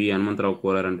అధ్యక్షుడు వి హనుమంతరావు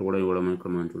కోరారంటూ కూడా ఇవ్వడం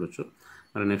ఇక్కడ మనం చూడొచ్చు.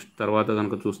 మరి నెక్స్ట్ తర్వాత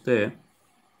కనుక చూస్తే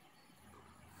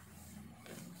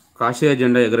కాషాయ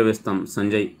జెండా ఎగరవేస్తాం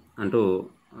సంజయ్ అంటూ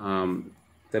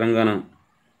తెలంగాణ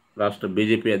రాష్ట్ర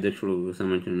బీజేపీ అధ్యక్షుడు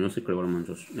సంబంధించిన న్యూస్ ఇక్కడ కూడా మనం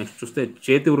చూస్తాం. నెక్స్ట్ చూస్తే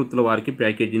చేతి వృత్తుల వారికి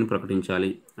ప్యాకేజీని ప్రకటించాలి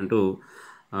అంటూ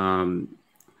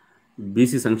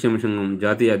బీసీ సంక్షేమ సంఘం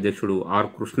జాతీయ అధ్యక్షుడు ఆర్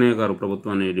కృష్ణయ్య గారు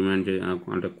ప్రభుత్వాన్ని డిమాండ్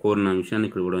అంటే కోరిన విషయాన్ని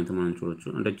ఇక్కడ కూడా అయితే మనం చూడొచ్చు.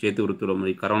 అంటే చేతి వృత్తులు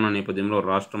మరి కరోనా నేపథ్యంలో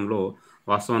రాష్ట్రంలో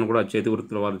వాస్తవాన్ని కూడా చేతి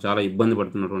వృత్తుల వారు చాలా ఇబ్బంది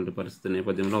పడుతున్నటువంటి పరిస్థితి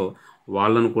నేపథ్యంలో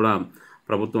వాళ్ళను కూడా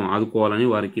ప్రభుత్వం ఆదుకోవాలని,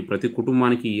 వారికి ప్రతి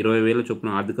కుటుంబానికి 20,000 చొప్పున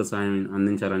ఆర్థిక సాయం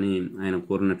అందించాలని ఆయన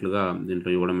కోరినట్లుగా దీంట్లో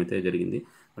ఇవ్వడం అయితే జరిగింది.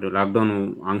 మరి లాక్డౌన్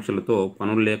ఆంక్షలతో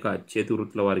పనులు లేక చేతి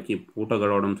వృత్తుల వారికి పూట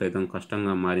గడవడం సైతం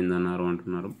కష్టంగా మారిందన్నారు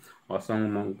అంటున్నారు.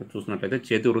 వాస్తవంగా చూసినట్లయితే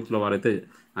చేతి వృత్తుల వారైతే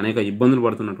అనేక ఇబ్బందులు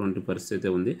పడుతున్నటువంటి పరిస్థితి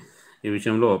అయితే ఉంది. ఈ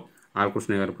విషయంలో ఆర్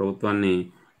కృష్ణయ్య గారు ప్రభుత్వాన్ని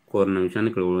కోరిన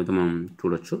విషయాన్ని ఇక్కడ అయితే మనం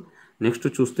చూడొచ్చు. నెక్స్ట్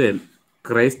చూస్తే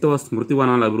క్రైస్తవ స్మృతి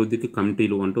వనాల అభివృద్ధికి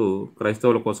కమిటీలు అంటూ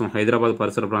క్రైస్తవుల కోసం హైదరాబాద్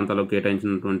పరిసర ప్రాంతాల్లో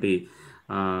కేటాయించినటువంటి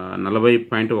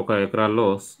 40.1 ఎకరాల్లో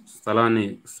స్థలాన్ని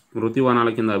స్మృతి వనాల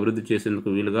కింద అభివృద్ధి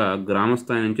చేసేందుకు వీలుగా గ్రామ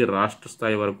స్థాయి నుంచి రాష్ట్ర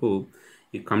స్థాయి వరకు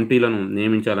ఈ కమిటీలను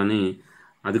నియమించాలని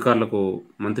అధికారులకు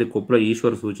మంత్రి కొప్పుల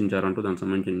ఈశ్వర్ సూచించారంటూ దానికి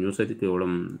సంబంధించిన న్యూస్ అయితే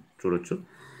ఇవ్వడం చూడొచ్చు.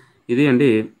 ఇది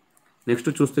అండి. నెక్స్ట్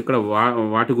చూస్తే ఇక్కడ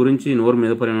వాటి గురించి నోరు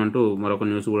మెదపరిమంటూ మరొక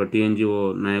న్యూస్ కూడా టీఎన్జిఓ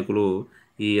నాయకులు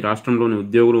ఈ రాష్ట్రంలోని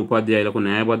ఉద్యోగులు ఉపాధ్యాయులకు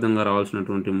న్యాయబద్ధంగా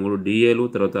రావాల్సినటువంటి 3 డిఏలు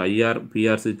తర్వాత ఐఆర్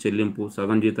పిఆర్సీ చెల్లింపు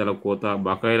సగం జీతాల కోత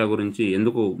బకాయిల గురించి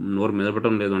ఎందుకు నోరు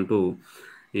మెదపటం లేదంటూ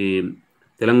ఈ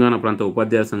తెలంగాణ ప్రాంత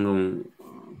ఉపాధ్యాయ సంఘం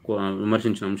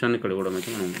విమర్శించిన అంశాన్ని ఇక్కడ కూడా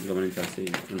మనం గమనించాల్సి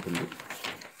ఉంటుంది.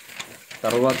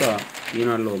 తర్వాత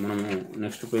ఈనాడులో మనము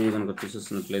నెక్స్ట్ పేజీ కనుక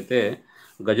చూసేసినట్లయితే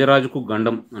గజరాజుకు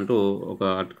గండం అంటూ ఒక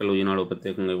ఆర్టికల్ ఈనాడు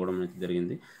ప్రత్యేకంగా ఇవ్వడం అయితే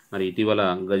జరిగింది. మరి ఇటీవల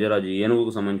గజరాజు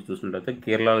ఏనుగుకు సంబంధించి చూసినట్లయితే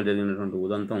కేరళలో జరిగినటువంటి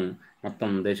ఉదంతం మొత్తం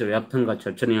దేశవ్యాప్తంగా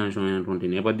చర్చనీయాంశమైనటువంటి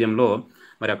నేపథ్యంలో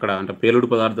మరి అక్కడ అంటే పేలుడు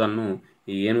పదార్థాలను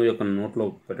ఈ ఏనుగు యొక్క నోట్లో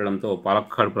పెట్టడంతో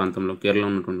పాలక్కాడ్ ప్రాంతంలో కేరళలో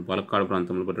ఉన్నటువంటి పాలక్కాడ్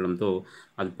ప్రాంతంలో పెట్టడంతో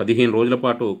అది 15 రోజుల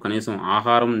పాటు కనీసం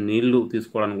ఆహారం నీళ్లు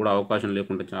తీసుకోవడానికి కూడా అవకాశం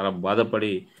లేకుండా చాలా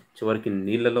బాధపడి చివరికి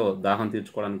నీళ్లలో దాహం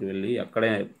తీర్చుకోవడానికి వెళ్ళి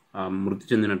అక్కడే మృతి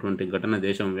చెందినటువంటి ఘటన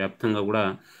దేశం వ్యాప్తంగా కూడా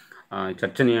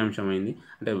చర్చనీయాంశమైంది.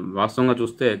 అంటే వాస్తవంగా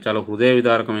చూస్తే చాలా హృదయ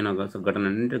విదారకమైన ఘటన.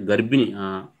 అంటే గర్భిణి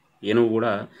ఏనుగు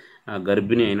కూడా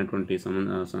గర్భిణి అయినటువంటి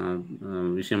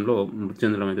విషయంలో మృతి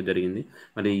చెందడం అయితే జరిగింది.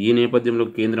 మరి ఈ నేపథ్యంలో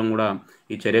కేంద్రం కూడా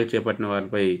ఈ చర్యలు చేపట్టిన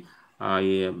వారిపై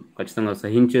ఖచ్చితంగా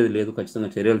సహించేది లేదు,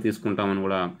 ఖచ్చితంగా చర్యలు తీసుకుంటామని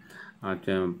కూడా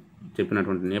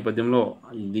చెప్పినటువంటి నేపథ్యంలో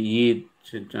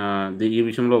ఈ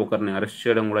విషయంలో ఒకరిని అరెస్ట్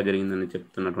చేయడం కూడా జరిగిందని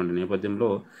చెప్తున్నటువంటి నేపథ్యంలో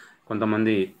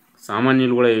కొంతమంది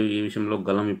సామాన్యులు కూడా ఈ విషయంలో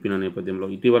గలం ఇప్పిన నేపథ్యంలో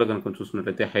ఇటీవల కనుక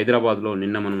చూసినట్లయితే హైదరాబాద్లో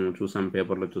నిన్న మనం చూసాం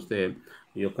పేపర్లో చూస్తే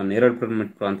ఈ యొక్క నేరేడ్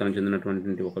ప్రాంతానికి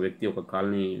చెందినటువంటి ఒక వ్యక్తి ఒక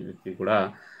కాలనీ వ్యక్తి కూడా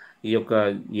ఈ యొక్క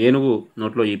ఏనుగు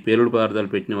నోట్లో ఈ పేలుడు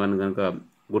పదార్థాలు పెట్టిన వారిని కనుక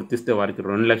గుర్తిస్తే వారికి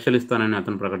 2 లక్షలు ఇస్తానని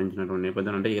అతను ప్రకటించినటువంటి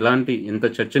నేపథ్యం. అంటే ఎంత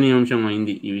చర్చనీయాంశం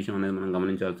అయింది ఈ విషయం అనేది మనం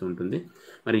గమనించాల్సి ఉంటుంది.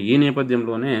 మరి ఈ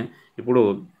నేపథ్యంలోనే ఇప్పుడు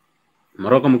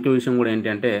మరొక ముఖ్య విషయం కూడా ఏంటి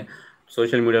అంటే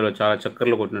సోషల్ మీడియాలో చాలా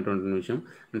చక్కర్లు కొట్టినటువంటి విషయం.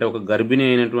 అంటే ఒక గర్భిణి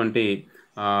అయినటువంటి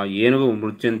ఏనుగు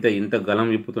మృతి చెందితే ఇంత గలం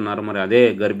విప్పుతున్నారు. మరి అదే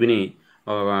గర్భిణి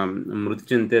మృతి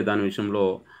చెందితే దాని విషయంలో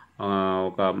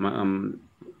ఒక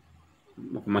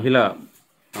మహిళ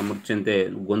మృతి చెందితే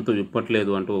గొంతు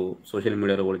విప్పట్లేదు అంటూ సోషల్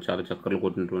మీడియాలో కూడా చాలా చక్కర్లు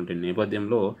కొట్టినటువంటి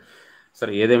నేపథ్యంలో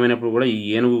సరే ఏదేమైనప్పుడు కూడా ఈ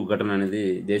ఏనుగు ఘటన అనేది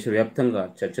దేశవ్యాప్తంగా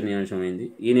చర్చనీయాంశమైంది.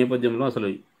 ఈ నేపథ్యంలో అసలు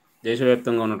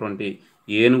దేశవ్యాప్తంగా ఉన్నటువంటి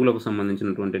ఏనుగులకు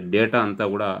సంబంధించినటువంటి డేటా అంతా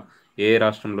కూడా ఏ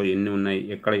రాష్ట్రంలో ఎన్ని ఉన్నాయి,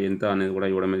 ఎక్కడ ఎంత అనేది కూడా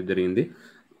ఇవ్వడం అనేది జరిగింది.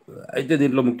 అయితే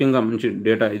దీంట్లో ముఖ్యంగా మంచి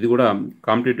డేటా ఇది కూడా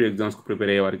కాంపిటేటివ్ ఎగ్జామ్స్కి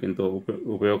ప్రిపేర్ అయ్యే వారికి ఎంతో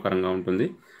ఉపయోగకరంగా ఉంటుంది.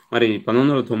 మరి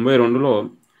 1992లో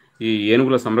ఈ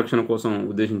ఏనుగుల సంరక్షణ కోసం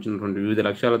ఉద్దేశించినటువంటి వివిధ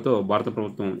లక్ష్యాలతో భారత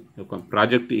ప్రభుత్వం ఒక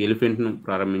ప్రాజెక్ట్ ఎలిఫెంట్ను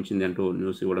ప్రారంభించింది అంటూ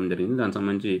న్యూస్ ఇవ్వడం జరిగింది. దానికి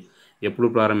సంబంధించి ఎప్పుడు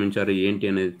ప్రారంభించారు ఏంటి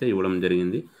అనేది అయితే ఇవ్వడం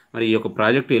జరిగింది. మరి ఈ యొక్క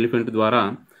ప్రాజెక్ట్ ఎలిఫెంట్ ద్వారా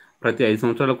ప్రతి 5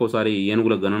 సంవత్సరాలకు ఒకసారి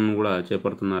ఏనుగుల గణనను కూడా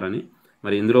చేపడుతున్నారని,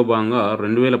 మరి ఇందులో భాగంగా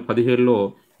 2017లో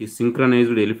ఈ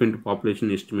సింక్రనైజ్డ్ ఎలిఫెంట్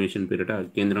పాపులేషన్ ఎస్టిమేషన్ పేరిట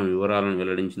కేంద్రం వివరాలను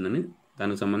వెల్లడించిందని,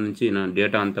 దానికి సంబంధించిన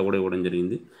డేటా అంతా కూడా ఇవ్వడం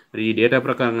జరిగింది. మరి ఈ డేటా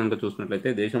ప్రకారం కనుక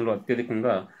చూసినట్లయితే దేశంలో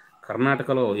అత్యధికంగా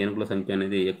కర్ణాటకలో ఏనుగుల సంఖ్య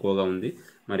అనేది ఎక్కువగా ఉంది.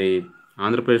 మరి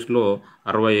ఆంధ్రప్రదేశ్లో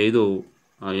 65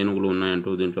 ఏనుగులు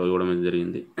ఉన్నాయంటూ దీంట్లో ఇవ్వడం అనేది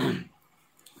జరిగింది.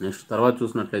 నెక్స్ట్ తర్వాత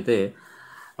చూసినట్లయితే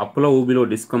అప్పుల ఊబిలో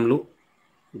డిస్కంలు,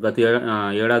 గత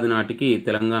ఏడాది నాటికి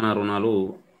తెలంగాణ రుణాలు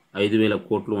 5,000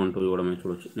 కోట్లు అంటూ ఇవ్వడమే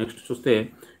చూడొచ్చు. నెక్స్ట్ చూస్తే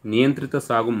నియంత్రిత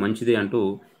సాగు మంచిదే అంటూ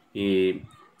ఈ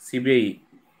సిబిఐ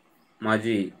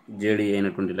మాజీ జేడీ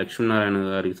అయినటువంటి లక్ష్మీనారాయణ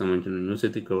గారికి సంబంధించిన న్యూస్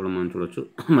అయితే ఇక్కడ కూడా మనం చూడొచ్చు.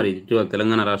 మరి ఇటీవల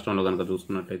తెలంగాణ రాష్ట్రంలో కనుక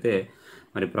చూసుకున్నట్లయితే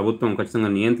మరి ప్రభుత్వం ఖచ్చితంగా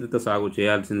నియంత్రిత సాగు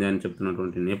చేయాల్సిందే అని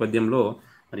చెప్తున్నటువంటి నేపథ్యంలో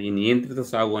మరి ఈ నియంత్రిత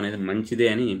సాగు అనేది మంచిదే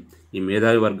అని ఈ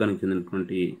మేధావి వర్గానికి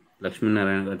చెందినటువంటి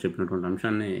లక్ష్మీనారాయణ గారు చెప్పినటువంటి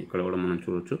అంశాన్ని ఇక్కడ కూడా మనం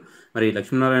చూడొచ్చు. మరి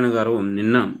లక్ష్మీనారాయణ గారు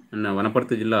నిన్న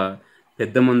వనపర్తి జిల్లా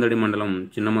పెద్దమందడి మండలం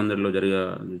చిన్నమందడిలో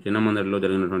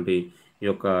జరిగినటువంటి ఈ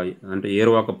యొక్క అంటే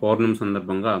ఏరువాక పౌర్ణమి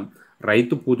సందర్భంగా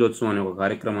రైతు పూజోత్సవం అనే ఒక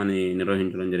కార్యక్రమాన్ని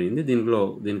నిర్వహించడం జరిగింది.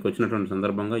 దీనికి వచ్చినటువంటి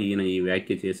సందర్భంగా ఈయన ఈ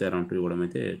వ్యాఖ్య చేశారంటూ ఇవ్వడం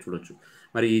అయితే చూడొచ్చు.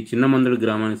 మరి ఈ చిన్నమందడి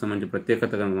గ్రామానికి సంబంధించి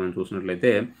ప్రత్యేకత కనుక మనం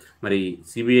చూసినట్లయితే మరి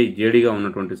సిబిఐ జేడీగా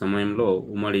ఉన్నటువంటి సమయంలో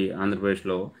ఉమ్మడి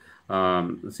ఆంధ్రప్రదేశ్లో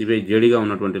సిబిఐ జేడీగా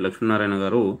ఉన్నటువంటి లక్ష్మీనారాయణ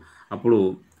గారు అప్పుడు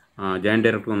జాయింట్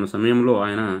డైరెక్టర్గా ఉన్న సమయంలో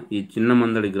ఆయన ఈ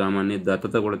చిన్నమందడి గ్రామాన్ని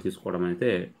దత్తత కూడా తీసుకోవడం అయితే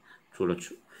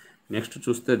చూడొచ్చు. నెక్స్ట్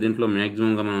చూస్తే దీంట్లో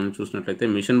మ్యాక్సిమంగా మనం చూసినట్లయితే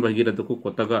మిషన్ భగీరథకు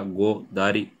కొత్తగా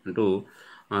దారి అంటూ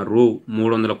రూ.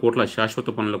 300 కోట్ల శాశ్వత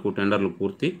పనులకు టెండర్లు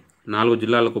పూర్తి, 4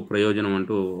 జిల్లాలకు ప్రయోజనం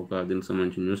అంటూ దీనికి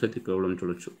సంబంధించిన న్యూస్ అయితే ఇవ్వడం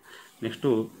చూడొచ్చు. Next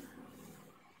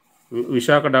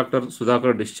Visakha doctor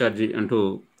Sudhakar discharge అంటూ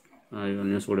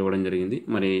న్యూస్ కూడా ఇవ్వడం జరిగింది.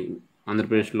 మరి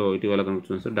ఆంధ్రప్రదేశ్లో ఇటీవల కనుక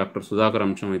చూస్తే డాక్టర్ సుధాకర్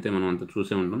అంశం అయితే మనం అంతా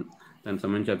చూసే ఉంటాం. దానికి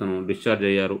సంబంధించి అతను డిశ్చార్జ్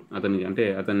అయ్యారు.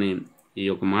 అతన్ని ఈ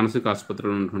యొక్క మానసిక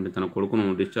ఆసుపత్రిలో ఉన్నటువంటి తన కొడుకును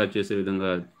డిశ్చార్జ్ చేసే విధంగా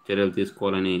చర్యలు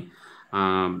తీసుకోవాలని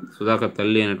సుధాకర్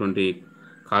తల్లి అయినటువంటి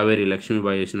కావేరి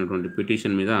లక్ష్మీబాయి చేసినటువంటి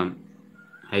పిటిషన్ మీద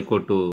హైకోర్టు